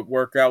receiver would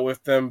work out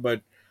with them,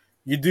 but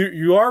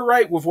you are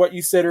right with what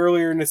you said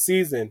earlier in the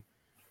season.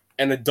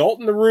 An adult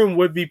in the room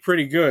would be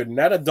pretty good, and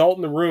that adult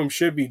in the room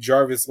should be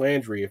Jarvis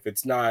Landry if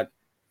it's not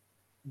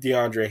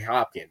DeAndre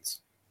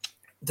Hopkins.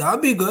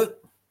 That'd be good.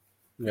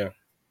 Yeah.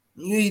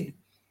 You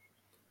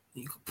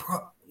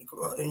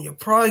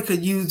probably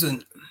could use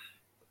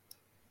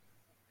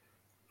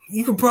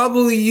you could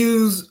probably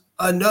use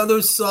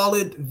another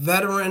solid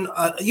veteran.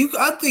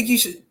 I think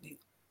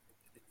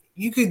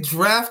you could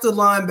draft a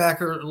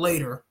linebacker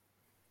later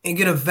and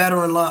get a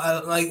veteran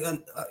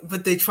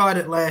but they tried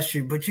it last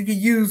year. But you could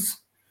use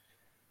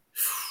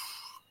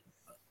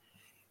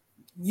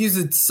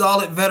a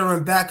solid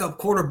veteran backup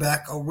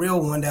quarterback, a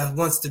real one that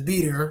wants to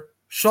be there.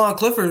 Sean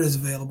Clifford is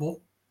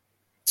available.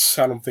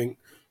 I don't think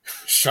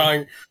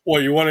Sean.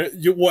 Well, you want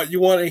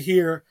to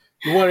hear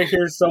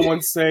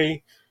someone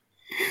say,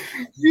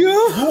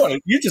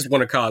 you just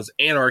want to cause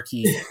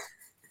anarchy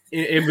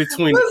in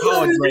between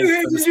college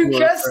ranks. Did you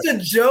catch the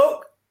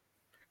joke?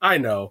 I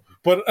know,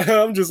 but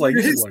I'm just like,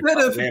 he said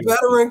a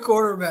veteran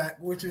quarterback,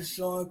 which is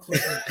Sean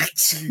Clifford.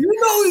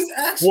 He's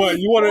actually. What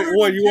you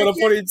want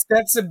to put in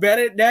Stetson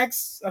Bennett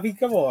next? I mean,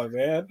 come on,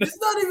 man. It's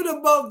not even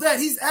about that.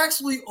 He's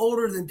actually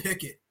older than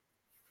Pickett.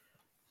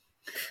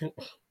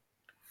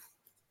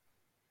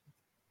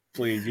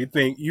 Please, you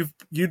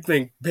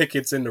think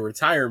Pickett's in the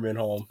retirement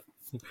home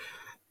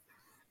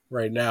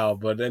right now?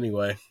 But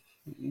anyway,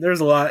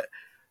 there's a lot.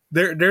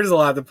 There's a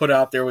lot to put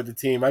out there with the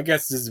team. I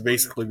guess this is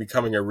basically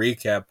becoming a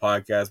recap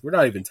podcast. We're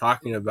not even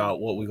talking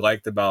about what we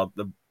liked about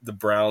the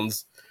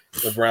Browns,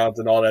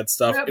 and all that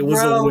stuff. That it was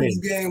Browns a win.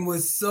 Game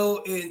was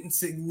so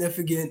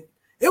insignificant.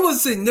 It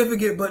was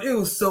significant, but it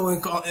was so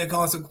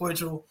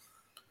inconsequential.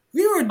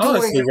 We were doing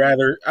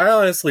I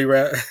honestly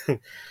rather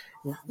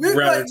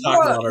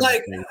talk about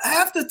like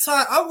half the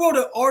time. I wrote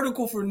an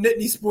article for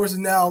Nittany Sports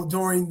Now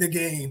during the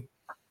game.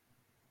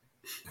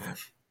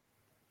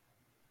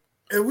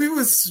 And we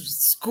was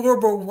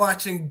scoreboard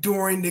watching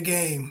during the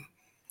game.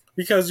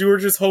 Because you were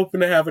just hoping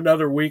to have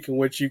another week in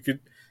which you could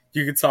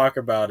talk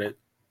about it.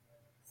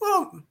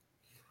 Well,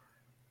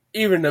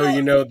 even though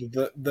you know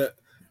the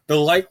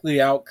likely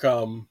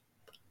outcome,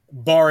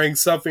 barring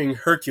something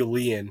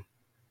Herculean,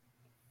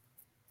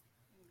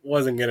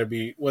 wasn't gonna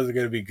be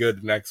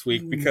good next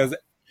week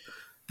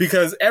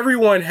because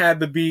everyone had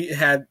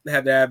to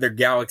have their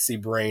galaxy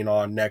brain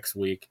on next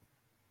week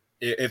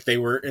if they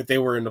were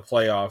in the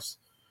playoffs.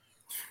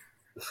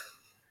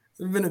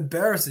 It would have been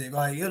embarrassing.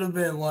 Like, it would have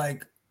been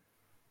like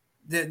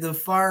the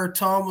Fire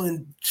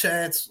Tomlin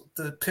chants,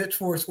 the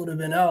pitchforks would have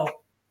been out.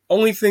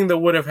 Only thing that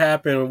would have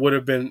happened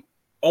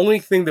only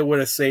thing that would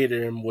have saved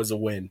him was a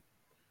win.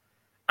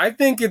 I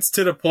think it's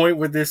to the point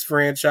with this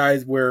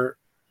franchise where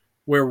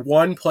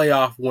one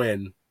playoff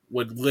win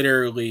would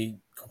literally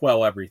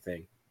quell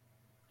everything.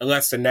 Until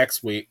the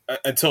next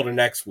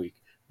week.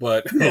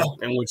 But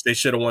in which they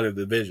should have won the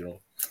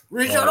divisional.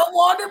 We should have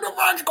won the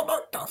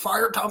divisional. The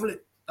Fire Tomlin.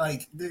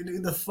 Like,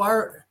 the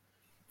Fire,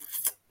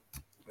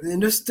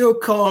 and they're still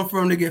calling for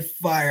him to get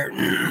fired.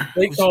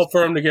 They called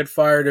for him to get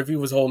fired if he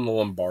was holding the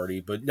Lombardi,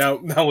 but now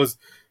that was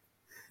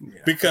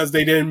because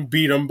they didn't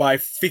beat him by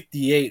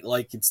 58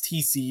 like it's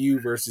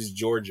TCU versus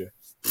Georgia.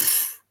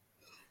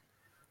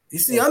 You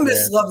see, I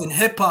miss loving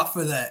hip-hop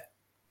for that.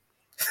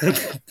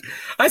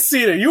 I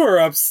see that you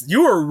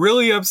were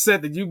really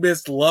upset that you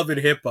missed loving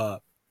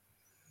hip-hop.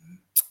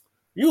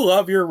 You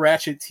love your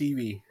Ratchet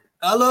TV.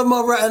 I love my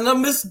and I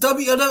miss and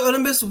I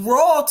miss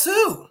Raw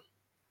too.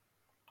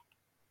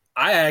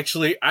 I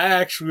actually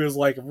was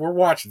like, if we're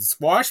watching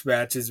squash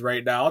matches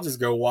right now, I'll just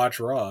go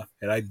watch Raw,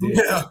 and I did.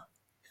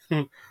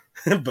 Yeah.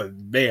 But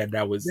man,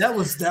 that was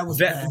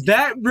bad.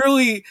 that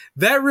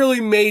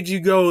really made you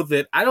go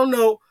that I don't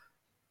know.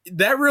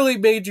 That really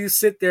made you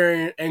sit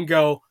there and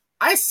go,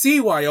 I see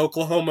why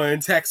Oklahoma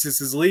and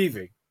Texas is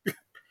leaving.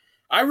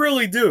 I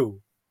really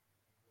do.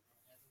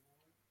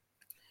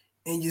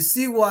 And you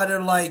see why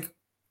they're like,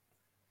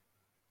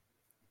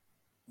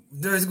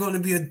 there's going to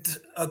be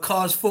a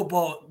college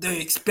football. They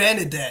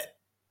expanded that.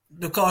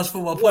 The college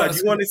football playoffs. What,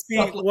 you want to see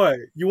what?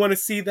 You want to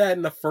see that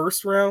in the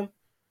first round?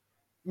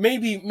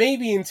 Maybe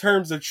in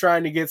terms of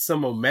trying to get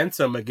some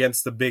momentum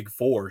against the Big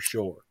Four,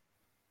 sure.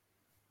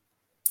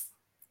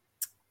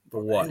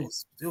 But what?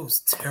 It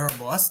was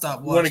terrible. I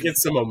stopped watching. You want to get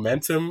some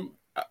momentum?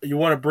 You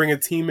want to bring a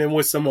team in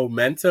with some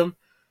momentum?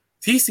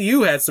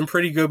 TCU had some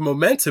pretty good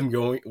momentum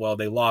going. Well,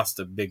 they lost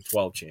the Big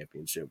 12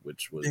 championship,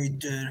 which was... They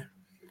did.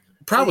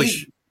 Probably...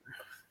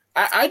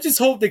 I just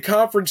hope the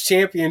conference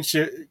champions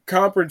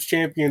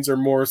are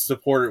more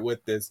supported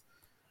with this.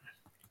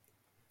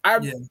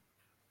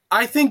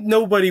 I think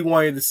nobody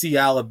wanted to see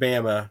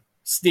Alabama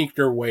sneak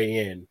their way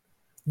in.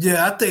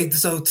 Yeah, I think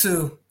so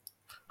too.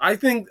 I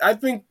think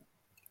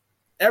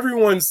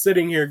everyone's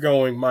sitting here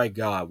going, "My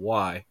God,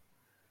 why?"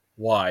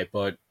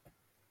 But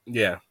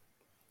yeah,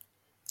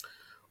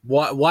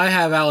 why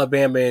have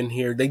Alabama in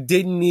here? They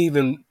didn't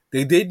even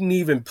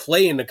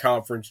play in the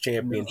conference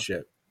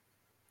championship.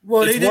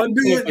 Well, they didn't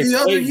do it the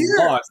other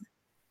year.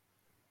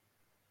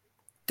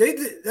 They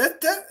did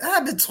that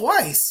happened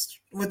twice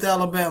with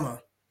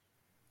Alabama.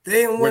 They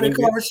didn't win the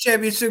conference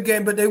championship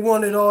game, but they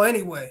won it all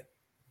anyway.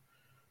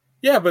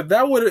 Yeah, but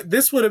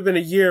this would have been a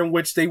year in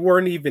which they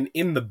weren't even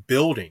in the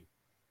building.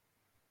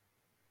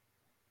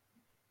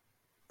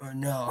 Or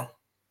no.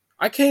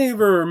 I can't even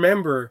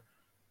remember.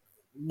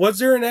 Was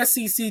there an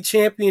SEC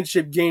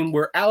championship game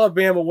where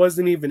Alabama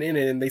wasn't even in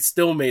it and they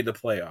still made the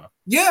playoff?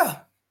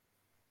 Yeah.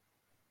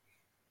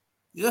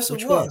 Yes,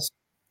 it was.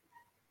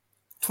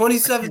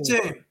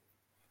 2017.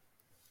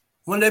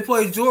 When they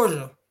played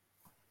Georgia.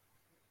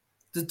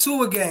 The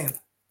Tua game.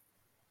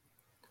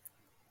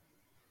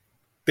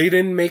 They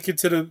didn't make it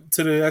to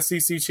the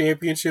SEC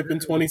championship in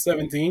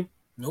 2017?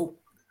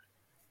 Nope.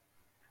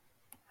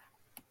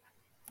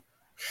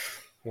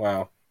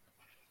 Wow.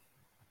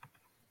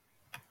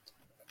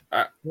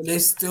 They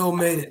still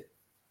made it.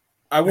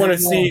 I want to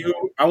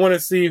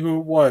see who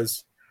it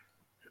was.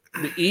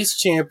 The East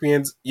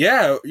champions.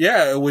 Yeah,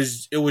 it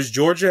was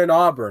Georgia and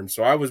Auburn,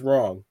 so I was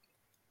wrong.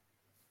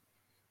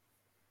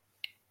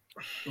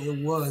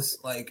 It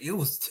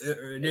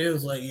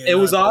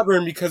was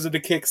Auburn because of the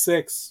kick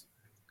six.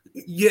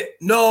 Yeah,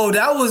 no,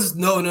 that was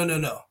no. No,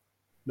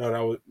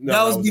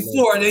 that was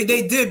before. They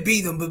did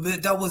beat them,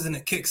 but that wasn't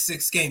a kick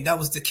six game. That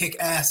was the kick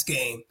ass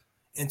game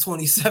in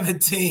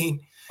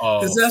 2017.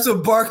 Because that's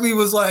what Barkley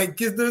was like.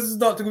 This is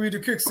not going to be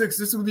the kick six.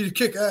 This is going to be the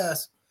kick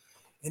ass.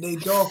 And they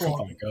dog on.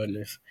 Oh my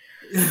goodness.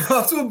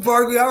 That's what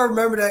Barkley. I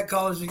remember that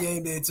college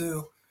game day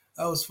too.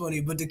 That was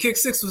funny. But the kick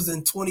six was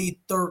in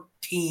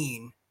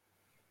 2013.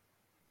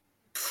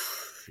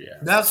 Yeah.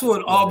 That's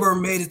when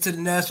Auburn made it to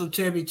the national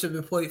championship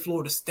and played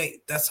Florida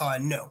State. That's how I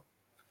know.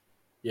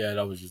 Yeah,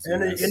 that was just.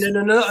 And then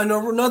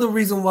another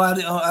reason why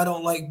I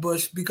don't like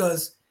Bush,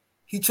 because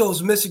he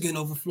chose Michigan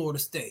over Florida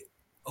State.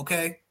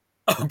 Okay.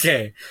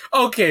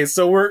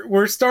 So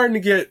we're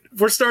starting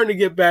to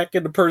get back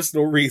into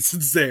personal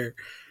reasons there.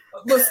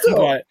 But still,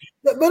 but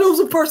it was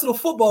a personal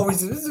football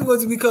reason. This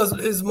wasn't because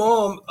his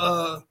mom,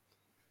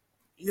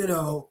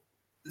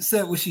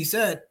 said what she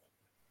said.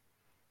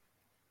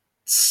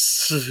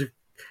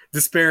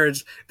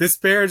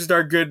 Disparaged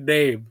our good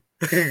name.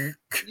 Didn't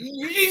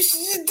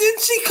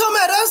she come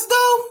at us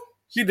though?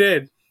 She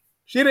did.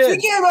 She came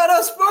at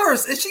us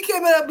first, and she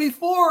came at us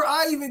before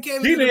I even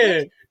came. She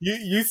did.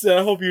 You said,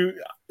 I hope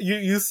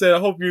you said, I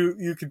hope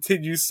you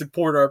continue to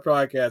support our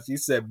podcast. You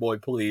said, boy,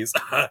 please.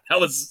 I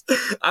was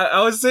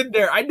sitting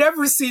there. I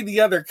never see the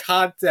other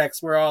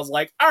context where I was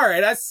like, all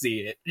right, I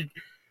see it.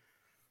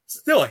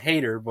 Still a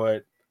hater,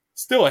 but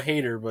still.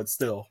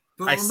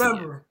 But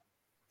remember,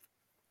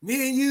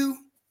 me and you,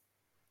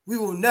 we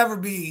will never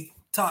be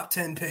top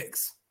 10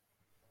 picks.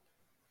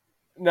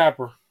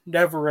 Never,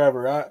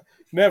 ever.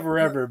 Never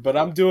ever, but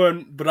I'm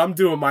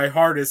doing my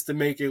hardest to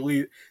make at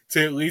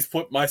least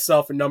put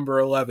myself in number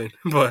 11.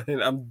 But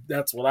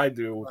that's what I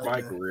do with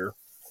my career.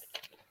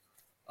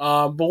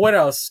 But what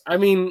else? I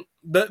mean,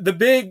 the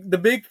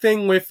big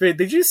thing with it.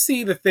 Did you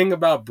see the thing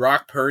about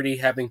Brock Purdy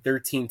having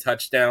 13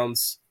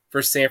 touchdowns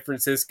for San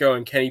Francisco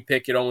and Kenny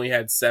Pickett only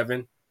had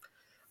 7?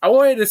 I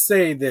wanted to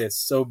say this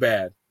so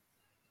bad.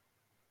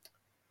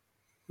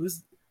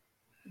 Who's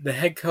the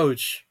head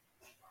coach?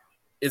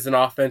 Is an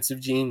offensive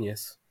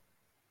genius.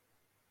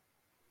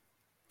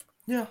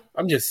 Yeah,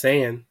 I'm just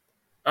saying.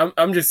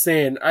 I'm just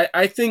saying.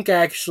 I think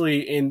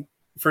actually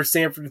for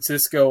San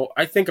Francisco,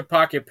 I think a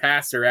pocket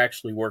passer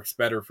actually works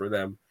better for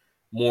them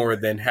more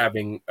than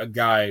having a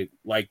guy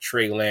like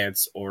Trey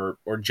Lance or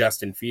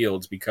Justin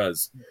Fields,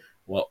 because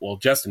well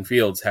Justin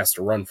Fields has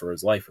to run for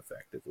his life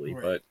effectively,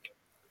 right. But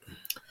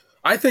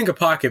I think a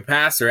pocket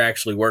passer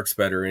actually works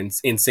better in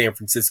San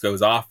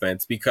Francisco's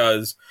offense,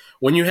 because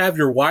when you have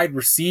your wide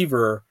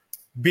receiver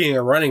being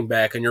a running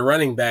back and your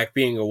running back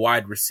being a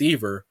wide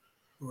receiver,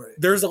 Right.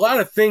 there's a lot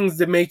of things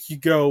that make you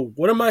go,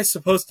 what am I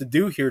supposed to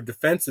do here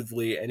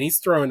defensively? And he's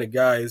throwing to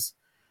guys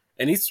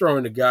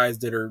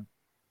that are,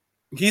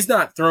 he's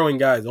not throwing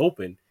guys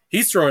open.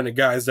 He's throwing to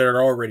guys that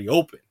are already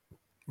open.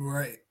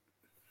 Right.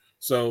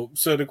 So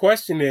the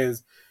question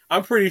is,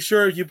 I'm pretty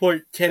sure if you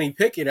put Kenny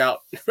Pickett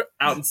out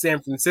in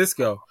San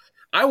Francisco,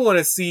 I want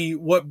to see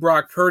what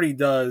Brock Purdy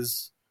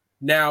does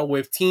now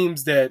with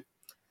teams that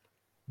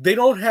they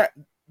don't have.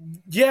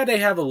 Yeah, they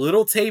have a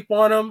little tape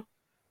on them,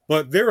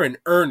 but they're in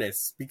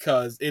earnest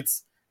because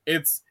it's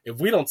if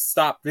we don't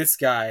stop this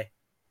guy,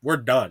 we're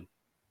done.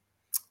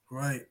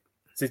 Right.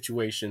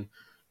 Situation.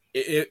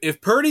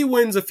 If Purdy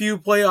wins a few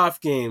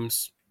playoff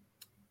games,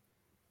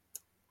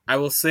 I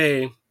will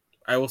say,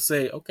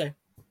 okay.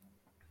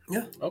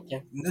 Yeah.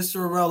 Okay. Mr.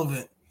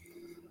 Irrelevant.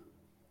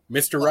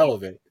 Mr.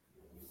 Relevant.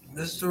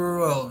 Mr.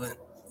 Irrelevant.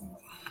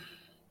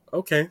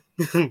 Okay.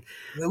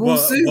 We'll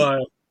see.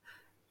 But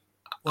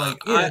Like,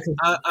 yeah.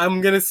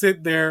 I'm gonna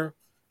sit there.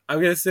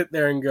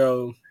 And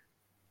go,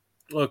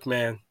 look,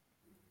 man.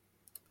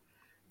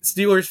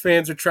 Steelers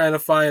fans are trying to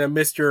find a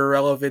Mr.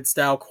 Irrelevant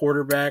style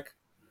quarterback,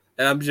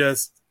 and I'm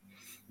just,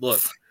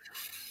 look.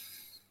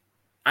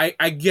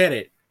 I get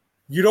it.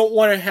 You don't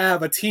want to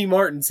have a T.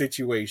 Martin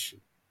situation.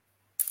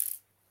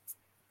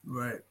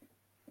 Right.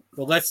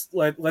 Well,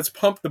 let's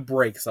pump the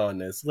brakes on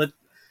this.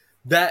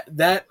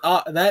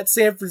 That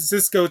San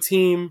Francisco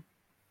team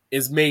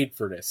is made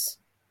for this.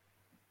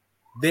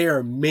 They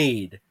are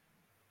made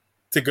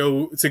to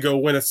go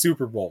win a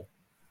Super Bowl,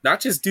 not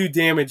just do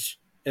damage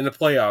in the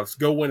playoffs.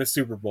 Go win a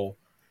Super Bowl,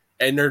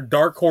 and they're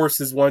dark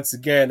horses once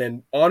again.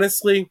 And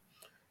honestly,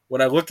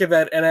 when I look at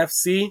that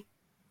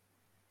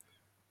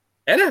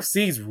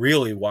NFC's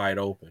really wide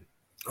open.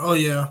 Oh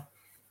yeah.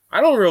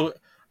 I don't really.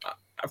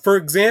 For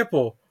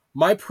example,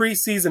 my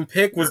preseason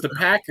pick was the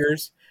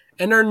Packers,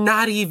 and they're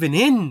not even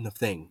in the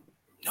thing.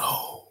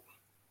 No.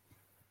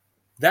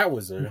 That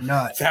was a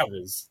mess.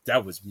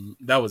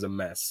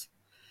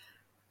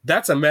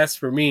 That's a mess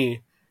for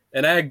me.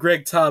 And I had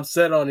Greg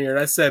Thompson on here, and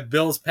I said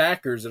Bills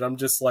Packers, and I'm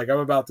just like, I'm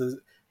about to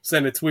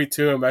send a tweet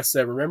to him. I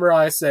said, remember how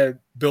I said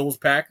Bills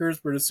Packers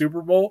for the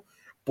Super Bowl?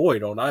 Boy,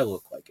 don't I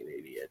look like an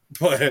idiot.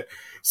 But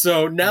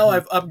so now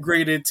I've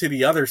upgraded to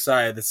the other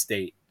side of the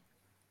state.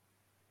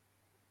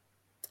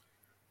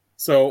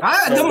 So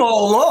I had them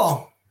all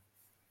along.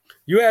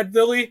 You had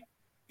Philly,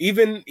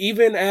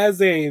 even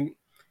as a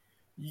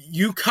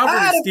you covered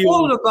I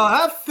Steelers.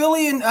 I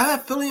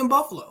had Philly and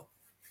Buffalo.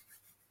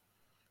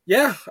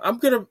 Yeah, I'm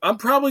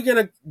probably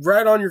gonna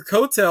ride on your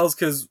coattails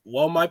because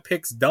my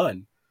pick's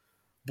done.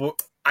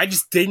 But I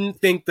just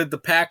didn't think that the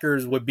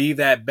Packers would be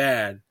that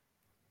bad.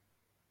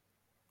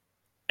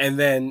 And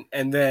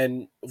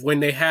then when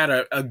they had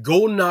a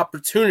golden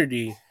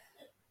opportunity,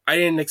 I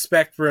didn't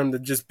expect for them to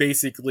just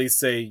basically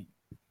say,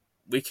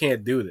 we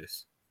can't do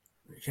this.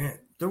 We can't.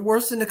 They're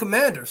worse than the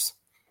Commanders.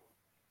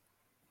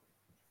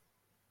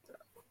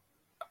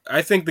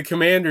 I think the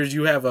Commanders,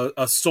 you have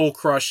a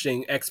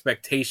soul-crushing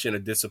expectation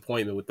of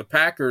disappointment. With the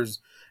Packers,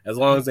 as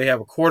long as they have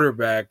a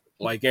quarterback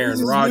like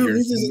Aaron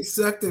Rodgers,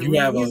 you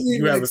have a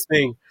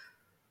thing.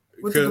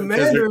 With the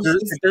Commanders,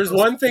 if there's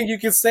one thing you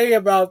can say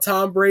about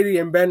Tom Brady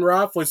and Ben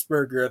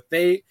Roethlisberger,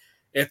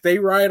 if they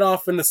ride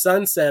off in the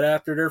sunset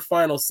after their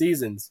final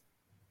seasons,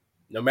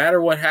 no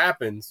matter what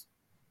happens,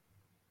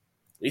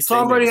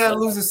 Tom Brady had a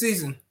losing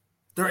season.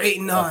 They're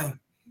 8-9.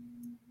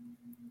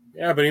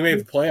 Yeah, but he made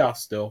the playoffs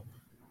still.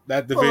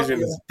 That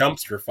division is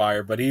dumpster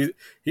fire, but he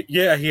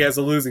has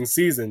a losing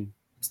season,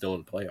 still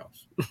in the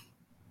playoffs.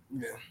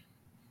 Yeah.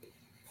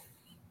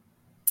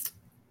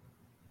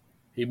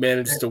 He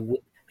managed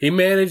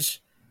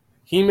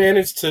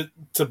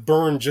to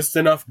burn just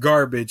enough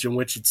garbage in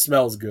which it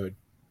smells good.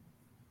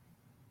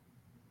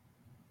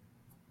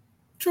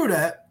 True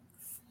that.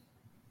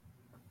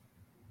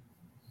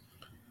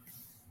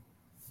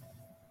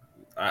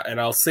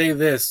 And I'll say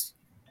this: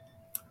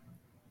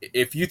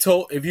 if you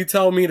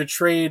tell me to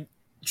trade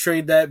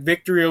that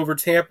victory over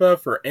Tampa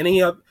for any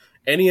of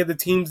the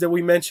teams that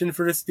we mentioned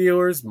for the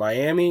Steelers,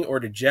 Miami or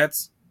the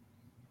Jets,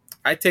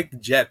 I'd take the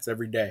Jets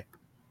every day.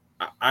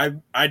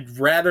 I'd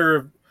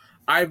rather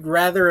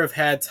have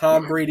had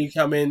Tom Brady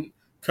come in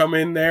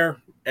there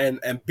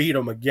and beat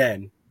him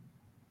again,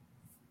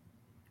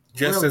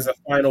 just as a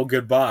final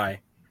goodbye,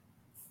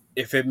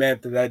 if it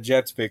meant that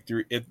Jets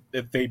victory,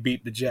 if they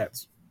beat the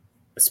Jets,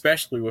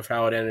 especially with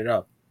how it ended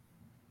up.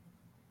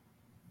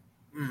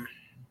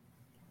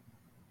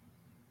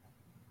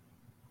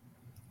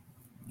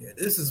 Yeah,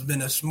 this has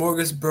been a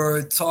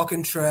smorgasbord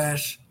talking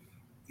trash.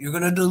 You're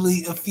gonna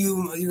delete a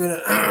few. You're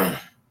gonna.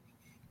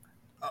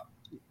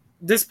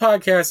 This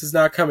podcast is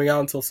not coming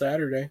out until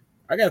Saturday.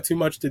 I got too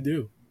much to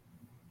do.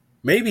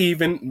 Maybe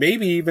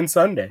even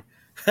Sunday.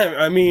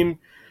 I mean,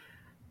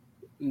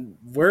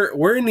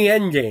 we're in the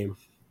end game,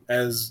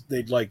 as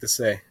they'd like to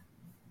say.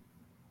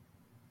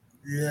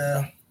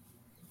 Yeah.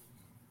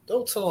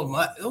 Don't tell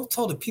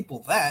the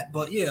people that,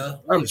 but yeah.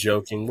 I'm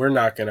joking. We're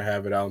not gonna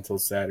have it out until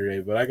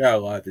Saturday, but I got a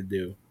lot to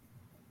do.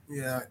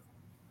 Yeah.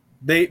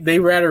 They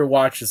rather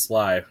watch us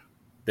live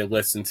than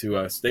listen to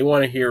us. They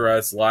want to hear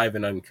us live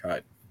and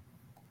uncut.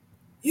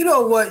 You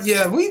know what?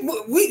 Yeah, we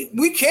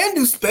can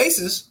do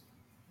spaces.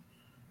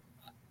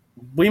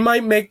 We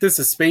might make this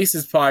a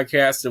Spaces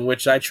podcast in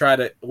which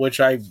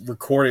I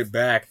record it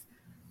back.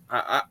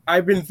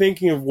 I've been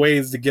thinking of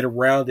ways to get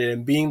around it,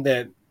 and being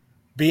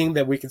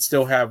that we can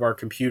still have our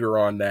computer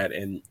on that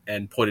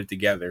and put it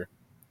together.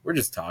 We're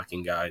just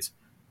talking, guys.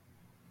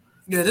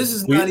 Yeah, this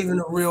is not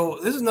even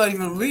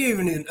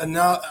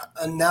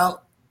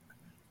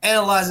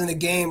analyzing the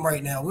game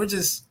right now. We're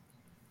just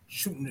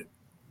shooting the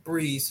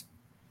breeze.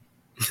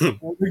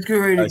 We're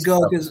getting ready to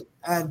go because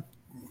I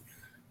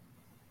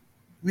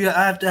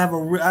have to have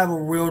I have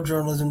a real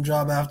journalism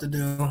job I have to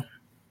do.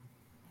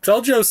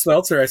 Tell Joe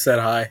Smeltzer I said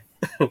hi.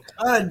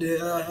 I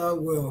did. I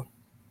will.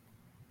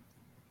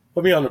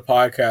 Put me on the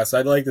podcast.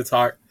 I'd like to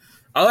talk.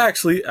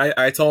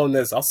 I told him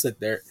this. I'll sit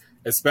there,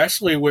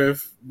 especially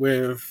with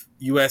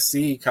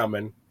USC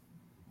coming.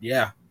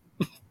 Yeah.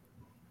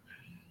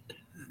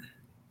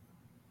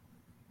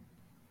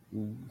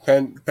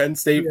 Penn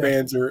State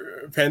fans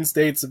Penn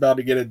State's about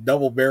to get a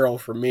double barrel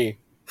from me.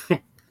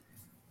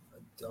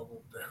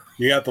 Double barrel.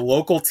 You got the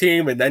local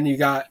team, and then you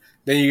got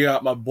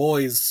my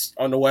boys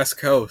on the West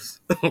Coast.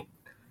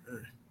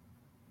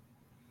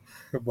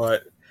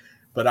 But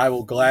I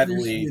will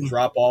gladly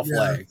drop off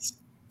flags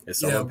if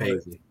someone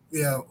pays me.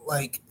 Yeah,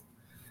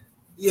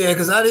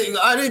 because I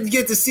didn't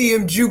get to see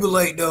him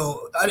jubilate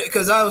though.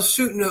 Because I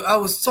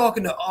was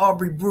talking to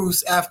Aubrey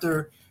Bruce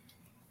after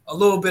a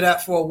little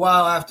bit for a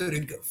while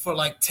for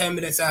like 10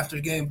 minutes after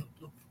the game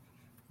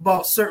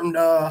about certain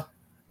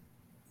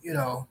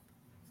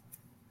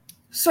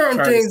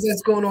things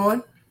that's going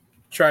on.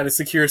 Trying to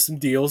secure some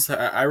deals.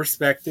 I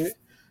respect it.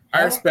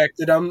 I respect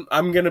it.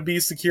 I'm gonna be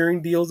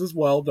securing deals as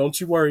well. Don't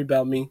you worry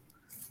about me.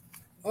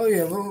 Oh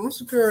yeah, well, I'm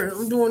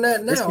doing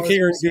that now. We're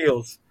securing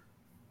deals.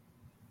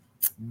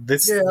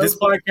 This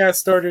podcast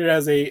started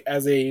as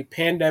a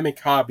pandemic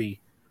hobby.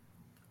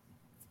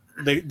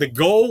 The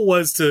goal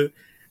was to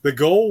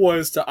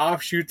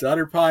offshoot to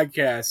other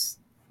podcasts,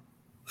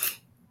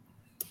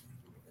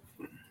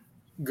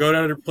 go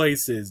to other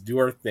places, do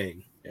our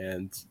thing,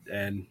 and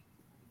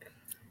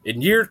in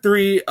year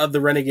 3 of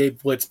the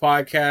Renegade Blitz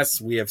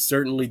podcast, we have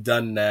certainly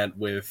done that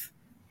with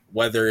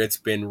whether it's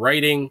been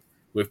writing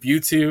with you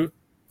two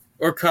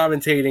or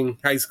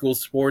commentating high school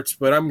sports,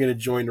 but I'm going to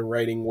join the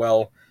writing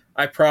well.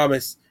 I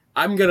promise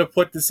I'm going to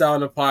put this out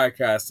on the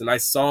podcast, and I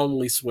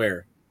solemnly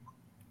swear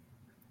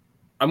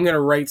I'm going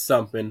to write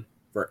something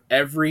for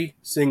every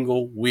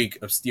single week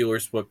of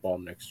Steelers football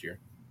next year.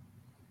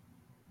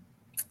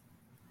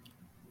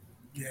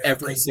 Yeah,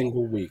 every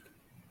single week.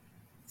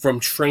 From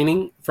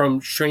training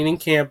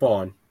camp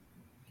on.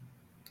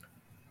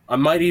 I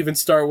might even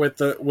start with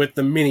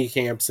the mini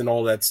camps and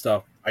all that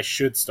stuff. I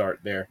should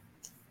start there.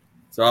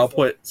 So I'll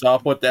put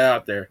that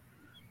out there.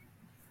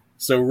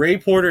 So Ray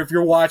Porter, if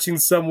you're watching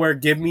somewhere,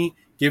 give me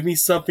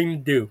something to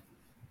do.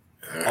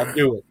 I'll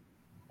do it.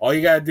 All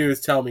you gotta do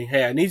is tell me,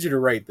 hey, I need you to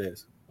write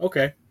this.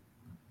 Okay.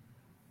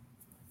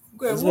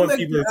 I just want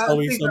people to tell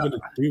me something to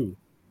do.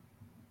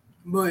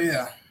 But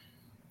yeah.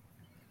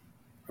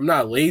 I'm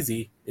not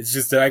lazy. It's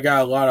just that I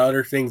got a lot of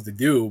other things to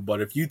do.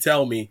 But if you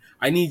tell me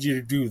I need you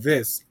to do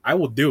this, I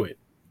will do it.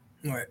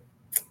 Right.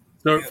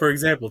 So, for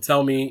example,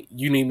 tell me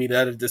you need me to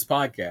edit this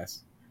podcast.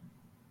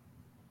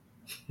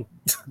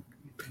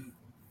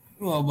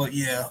 Well, but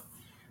yeah.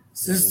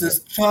 Since this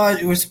pod,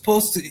 he's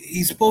supposed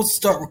to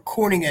start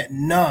recording at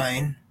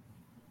 9.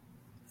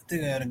 I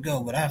think I gotta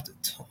go, but I have to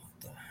talk.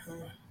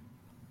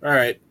 All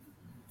right.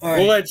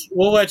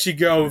 We'll let you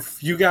go.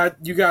 If you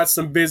got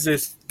some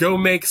business, go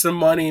make some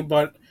money.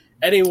 But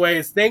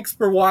anyways, thanks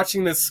for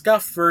watching the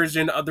scuffed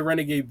version of the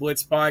Renegade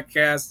Blitz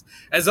podcast,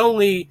 as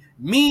only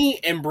me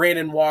and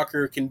Brandon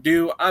Walker can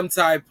do. I'm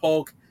Ty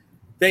Polk.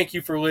 Thank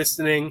you for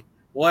listening.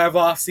 We'll have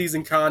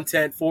off-season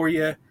content for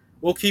you.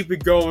 We'll keep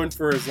it going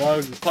for as long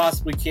as we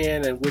possibly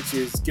can, and which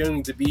is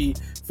going to be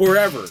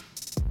forever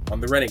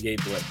on the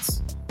Renegade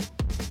Blitz.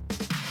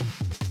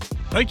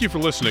 Thank you for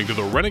listening to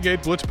the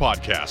Renegade Blitz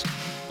podcast.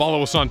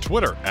 Follow us on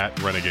Twitter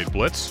at Renegade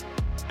Blitz,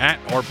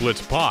 at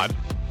 @BlitzPod,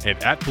 and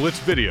at Blitz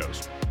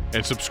Videos.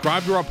 And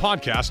subscribe to our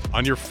podcast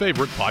on your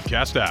favorite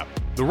podcast app.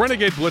 The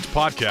Renegade Blitz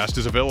podcast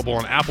is available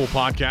on Apple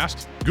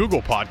Podcast,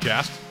 Google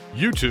Podcast,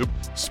 YouTube,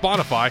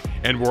 Spotify,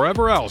 and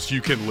wherever else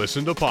you can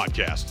listen to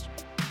podcasts.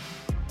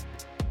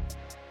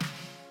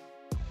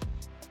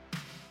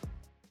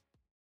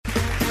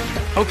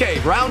 Okay,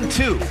 round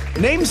 2.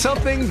 Name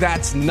something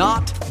that's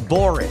not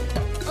boring.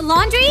 A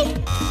laundry?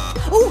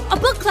 Ooh, a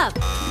book club.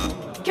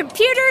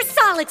 Computer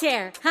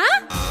solitaire,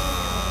 huh?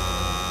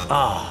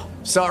 Ah,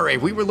 sorry,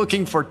 we were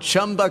looking for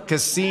Chumba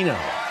Casino.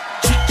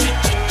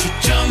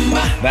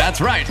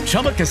 That's right,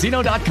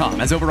 ChumbaCasino.com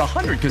has over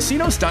 100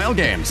 casino-style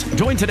games.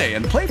 Join today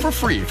and play for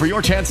free for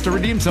your chance to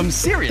redeem some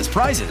serious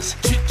prizes.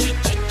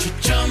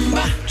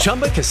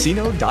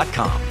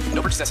 ChumbaCasino.com.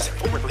 No purchase necessary.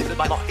 Void where prohibited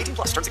by law.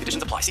 18+ terms and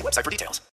conditions apply. See website for details.